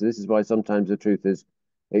 And this is why sometimes the truth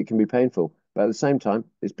it can be painful. But at the same time,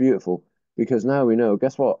 it's beautiful because now we know,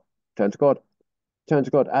 guess what? Turn to God. Turn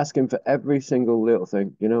to God. Ask Him for every single little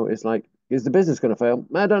thing. It's like, is the business going to fail?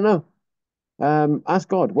 I don't know. Ask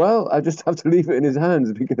God. Well, I just have to leave it in His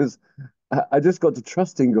hands because I just got to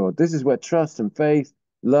trust in God. This is where trust and faith,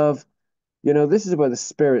 love, this is where the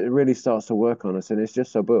Spirit really starts to work on us, and it's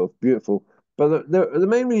just so beautiful. But the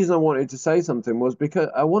main reason I wanted to say something was because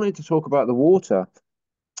I wanted to talk about the water,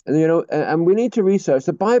 and and we need to research.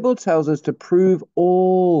 The Bible tells us to prove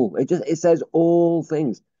all. It says all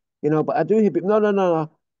things, But I do hear people, no.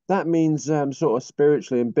 That means sort of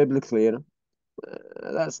spiritually and biblically,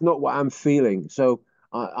 that's not what I'm feeling. So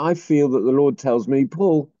I feel that the Lord tells me,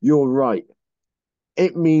 Paul, you're right.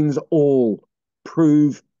 It means all.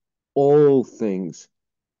 Prove all things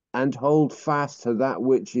and hold fast to that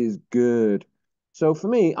which is good. So for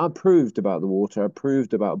me, I proved about the water. I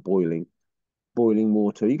proved about boiling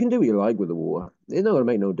water. You can do what you like with the water. It's not going to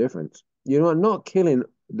make no difference. Not killing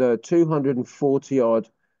the 240 odd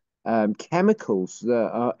chemicals that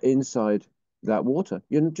are inside that water.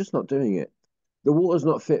 You're just not doing it. The water's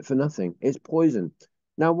not fit for nothing. It's poison.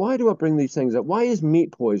 Now, why do I bring these things up? Why is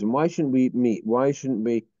meat poison? Why shouldn't we eat meat? Why shouldn't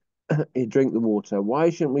we drink the water?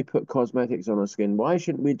 Why shouldn't we put cosmetics on our skin? Why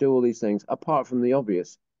shouldn't we do all these things apart from the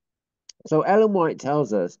obvious? So Ellen White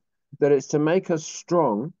tells us that it's to make us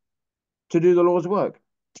strong to do the Lord's work.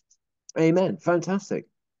 Amen. Fantastic.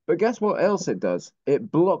 But guess what else it does? It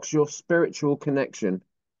blocks your spiritual connection.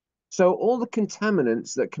 So all the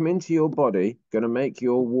contaminants that come into your body going to make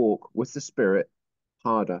your walk with the Spirit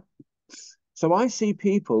harder. So I see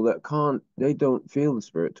people that they don't feel the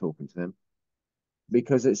Spirit talking to them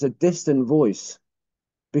because it's a distant voice,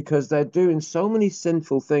 because they're doing so many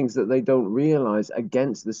sinful things that they don't realize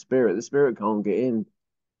against the Spirit. The Spirit can't get in.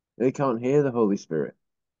 They can't hear the Holy Spirit.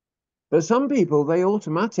 But some people, they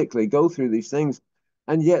automatically go through these things,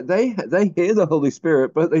 and yet they hear the Holy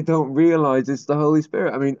Spirit, but they don't realize it's the Holy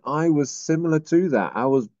Spirit. I mean, I was similar to that. I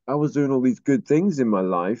was doing all these good things in my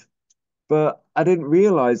life, but I didn't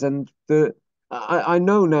realize, and I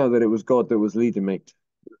know now that it was God that was leading me.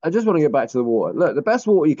 I just want to get back to the water. Look, the best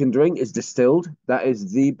water you can drink is distilled. That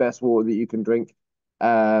is the best water that you can drink.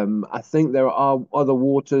 I think there are other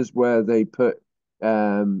waters where they put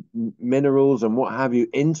minerals and what have you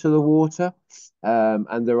into the water.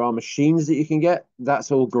 And there are machines that you can get.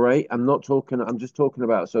 That's all great. I'm just talking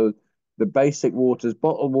about the basic waters: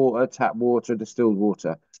 bottled water, tap water, distilled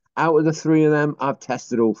water. Out of the three of them, I've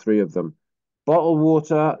tested all three of them. Bottled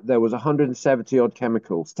water, there was 170 odd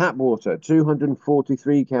chemicals. Tap water,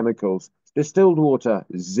 243 chemicals. Distilled water,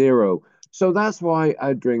 0. So that's why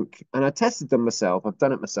I drink, and I tested them myself. I've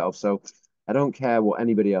done it myself, so I don't care what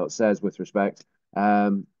anybody else says with respect.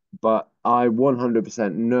 But I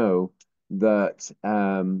 100% know that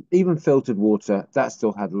even filtered water, that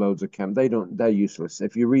still had loads of they're useless.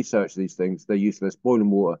 If you research these things, they're useless.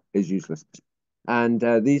 Boiling water is useless. And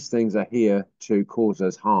these things are here to cause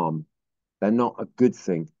us harm. They're not a good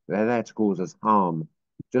thing. They're there to cause us harm.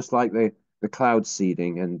 Just like the cloud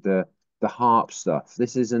seeding and the harp stuff.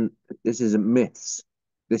 This isn't myths.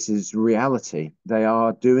 This is reality. They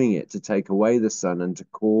are doing it to take away the sun and to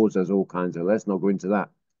cause us all kinds of. Let's not go into that.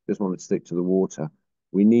 Just want to stick to the water.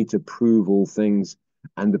 We need to prove all things,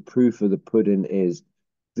 and the proof of the pudding is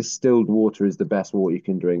distilled water is the best water you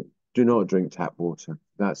can drink. Do not drink tap water.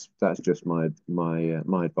 That's just my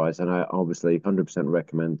advice, and I obviously 100%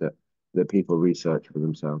 recommend that people research for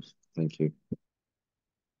themselves. Thank you.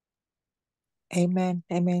 Amen.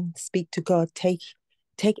 Amen. Speak to God. Take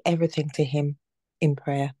everything to Him in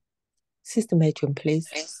prayer. Sister Matron, please.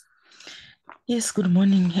 Yes, good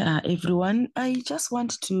morning, everyone. I just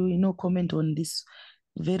want to, comment on this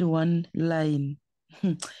very one line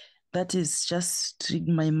that is just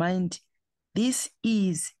in my mind. This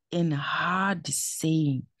is an hard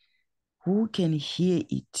saying. Who can hear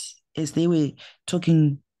it? As they were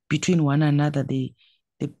talking between one another, the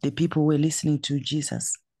people were listening to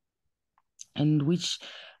Jesus, and which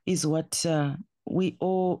is what we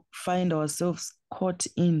all find ourselves caught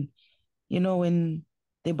in. When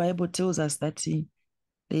the Bible tells us that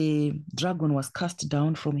the dragon was cast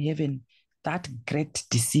down from heaven, that great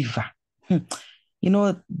deceiver.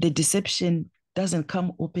 The deception doesn't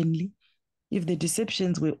come openly. If the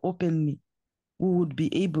deceptions were openly, we would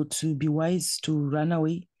be able to be wise to run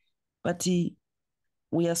away. But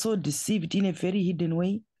we are so deceived in a very hidden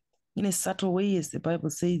way, in a subtle way, as the Bible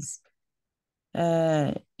says,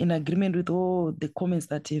 in agreement with all the comments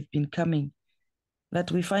that have been coming,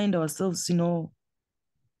 that we find ourselves,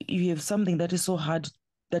 you have something that is so hard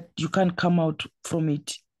that you can't come out from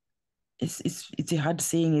it. It's a hard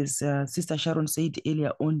saying, as Sister Sharon said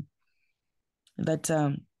earlier on, that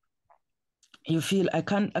you feel I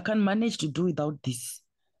can't manage to do without this.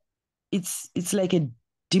 It's like a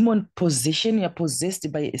demon possession. You're possessed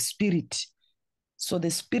by a spirit. So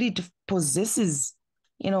the spirit possesses,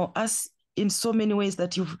 us in so many ways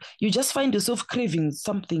that you just find yourself craving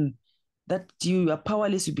something that you are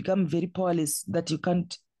powerless. You become very powerless, that you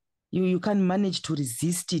can't manage to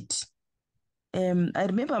resist it. I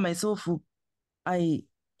remember myself. I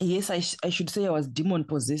should say I was demon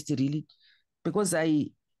possessed, really, because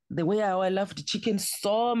the way I loved chicken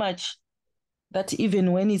so much that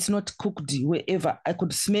even when it's not cooked wherever, I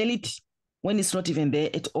could smell it when it's not even there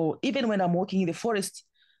at all. Even when I'm walking in the forest,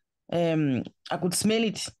 I could smell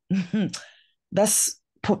it. That's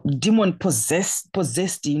demon possessed,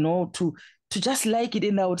 to just like it.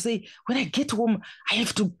 And I would say, when I get home, I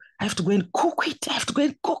have to go and cook it. I have to go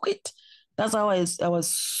and cook it. That's how I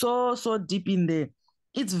was so deep in there.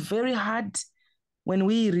 It's very hard when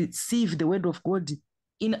we receive the word of God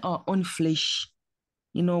in our own flesh,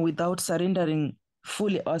 without surrendering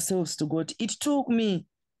fully ourselves to God. It took me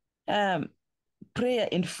prayer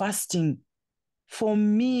and fasting for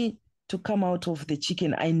me to come out of the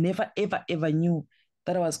chicken. I never, ever knew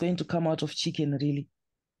that I was going to come out of chicken, really,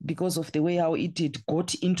 because of the way how it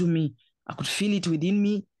got into me. I could feel it within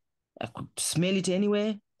me. I could smell it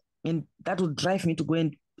anywhere. And that would drive me to go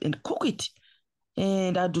and cook it.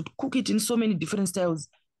 And I would cook it in so many different styles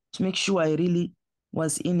to make sure I really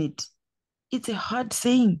was in it. It's a hard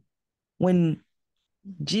thing when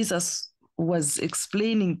Jesus was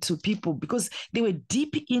explaining to people, because they were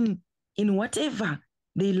deep in whatever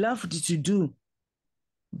they loved to do.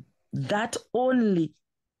 That only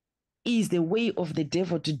is the way of the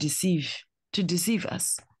devil to deceive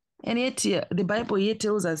us. And yet the Bible here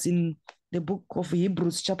tells us in the book of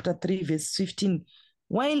Hebrews chapter 3 verse 15,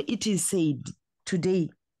 while it is said today,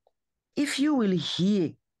 if you will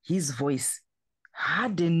hear his voice,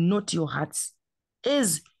 harden not your hearts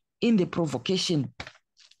as in the provocation.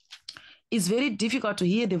 It's very difficult to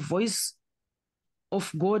hear the voice of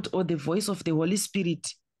God or the voice of the Holy Spirit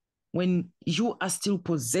when you are still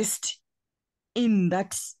possessed in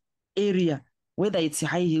that area, whether it's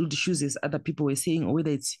high-heeled shoes, as other people were saying, or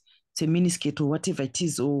whether it's a miniskirt or whatever it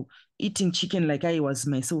is, or eating chicken like I was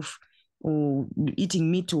myself, or eating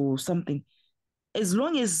meat or something. As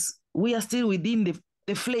long as we are still within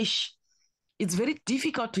the flesh, it's very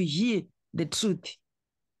difficult to hear the truth.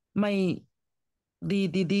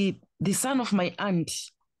 The son of my aunt,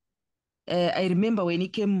 I remember when he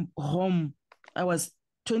came home, I was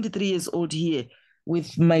 23 years old here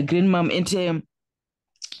with my grandmom, and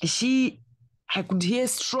I could hear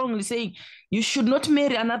strongly saying, you should not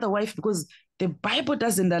marry another wife because the Bible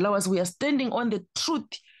doesn't allow us. We are standing on the truth.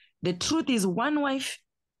 The truth is one wife.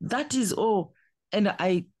 That is all. And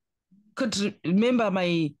I could remember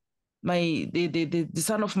the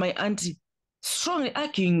son of my auntie strongly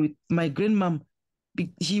arguing with my grandmom.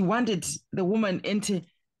 He wanted the woman, and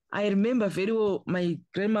I remember very well my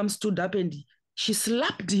grandmom stood up and she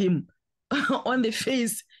slapped him on the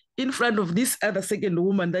face in front of this other second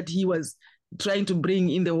woman that he was trying to bring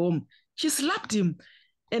in the home. She slapped him.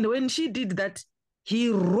 And when she did that, he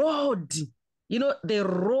roared. The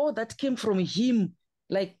roar that came from him,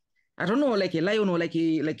 like, I don't know, like a lion or like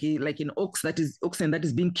an oxen that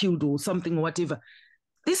is being killed or something or whatever.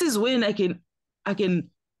 This is when I can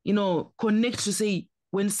connect to say,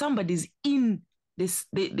 when somebody's in the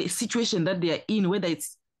situation that they are in, whether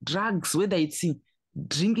it's drugs, whether it's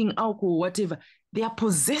drinking alcohol, whatever, they are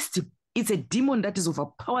possessed. It's a demon that is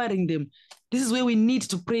overpowering them. This is where we need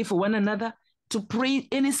to pray for one another, to pray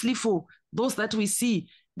earnestly for those that we see.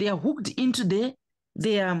 They are hooked into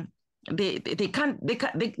they are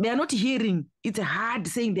not hearing. It's a hard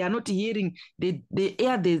saying, they are not hearing.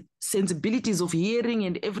 The sensibilities of hearing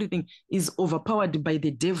and everything is overpowered by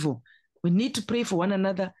the devil. We need to pray for one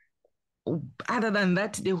another. Other than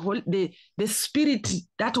that, the spirit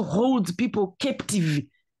that holds people captive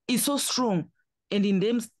is so strong, and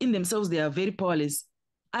in themselves they are very powerless.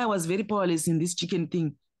 I was very powerless in this chicken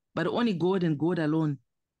thing, but only God and God alone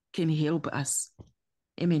can help us.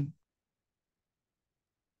 Amen.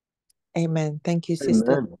 Amen. Thank you,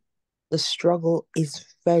 sister. Amen. The struggle is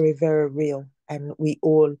very, very real. And we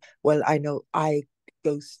all, well, I know I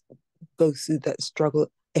go through that struggle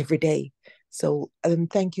every day. So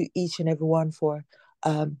thank you each and everyone for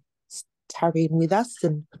tarrying with us,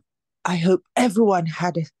 and I hope everyone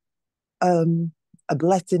had a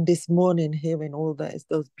blessing this morning hearing all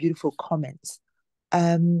those beautiful comments.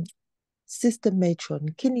 Sister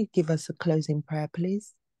Matron, can you give us a closing prayer,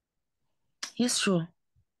 please? Yes, sure.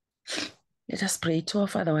 Let us pray. To our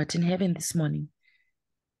Father who art in heaven this morning,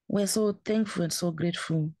 we're so thankful and so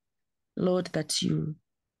grateful, Lord, that you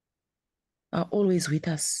are always with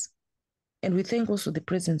us. And we thank also the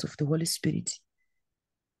presence of the Holy Spirit,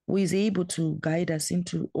 who is able to guide us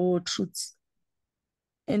into all truths.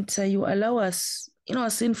 And you allow us in our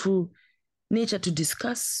sinful nature to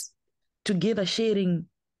discuss together, sharing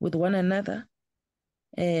with one another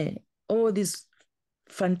all these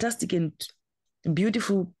fantastic and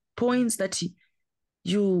beautiful points that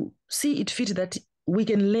you see it fit that we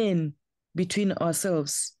can learn between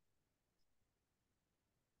ourselves.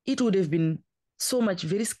 It would have been so much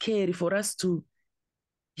very scary for us to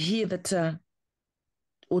hear that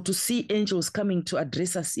or to see angels coming to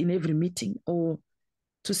address us in every meeting, or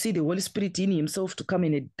to see the Holy Spirit in himself to come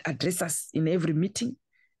and address us in every meeting.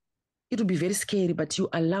 It would be very scary, but you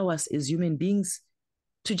allow us as human beings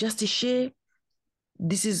to just share.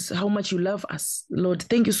 This is how much you love us. Lord,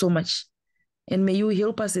 thank you so much. And may you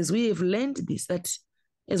help us as we have learned this, that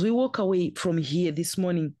as we walk away from here this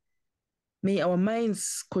morning, may our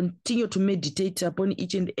minds continue to meditate upon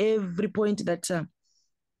each and every point that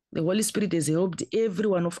the Holy Spirit has helped every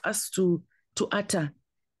one of us to utter,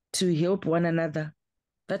 to help one another,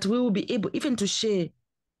 that we will be able even to share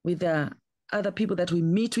with other people that we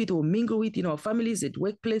meet with or mingle with in our families, at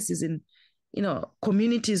workplaces, and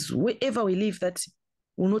communities, wherever we live, that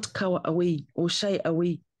will not cower away or shy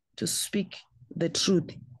away to speak the truth.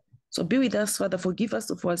 So be with us, Father. Forgive us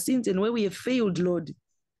of our sins, and where we have failed, Lord,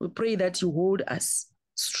 we pray that you hold us,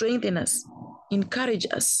 strengthen us, encourage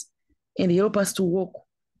us, and help us to walk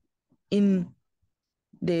in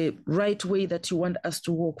the right way that you want us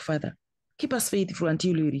to walk, Father. Keep us faithful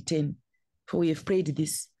until you return, for we have prayed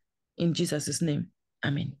this in Jesus' name.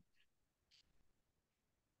 Amen.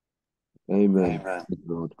 Amen. Amen.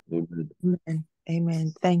 Lord. Amen. Amen.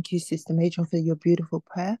 Amen. Thank you, Sister Major, for your beautiful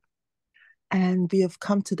prayer. And we have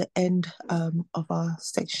come to the end of our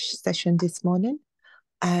session this morning.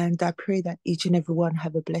 And I pray that each and everyone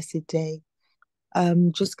have a blessed day.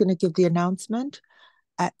 Just going to give the announcement.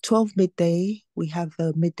 At 12 midday, we have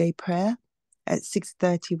the midday prayer. At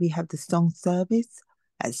 6:30, we have the song service.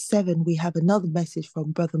 At 7, we have another message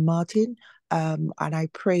from Brother Martin. And I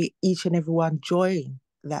pray each and everyone join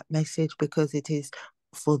that message, because it is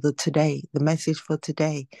for the message for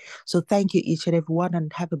today. So thank you, each and everyone,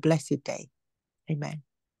 and have a blessed day. Amen.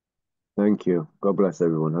 Thank you. God bless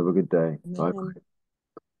everyone. Have a good day. Bye.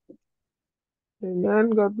 Amen.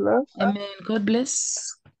 God bless. Amen. God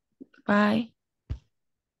bless. Bye.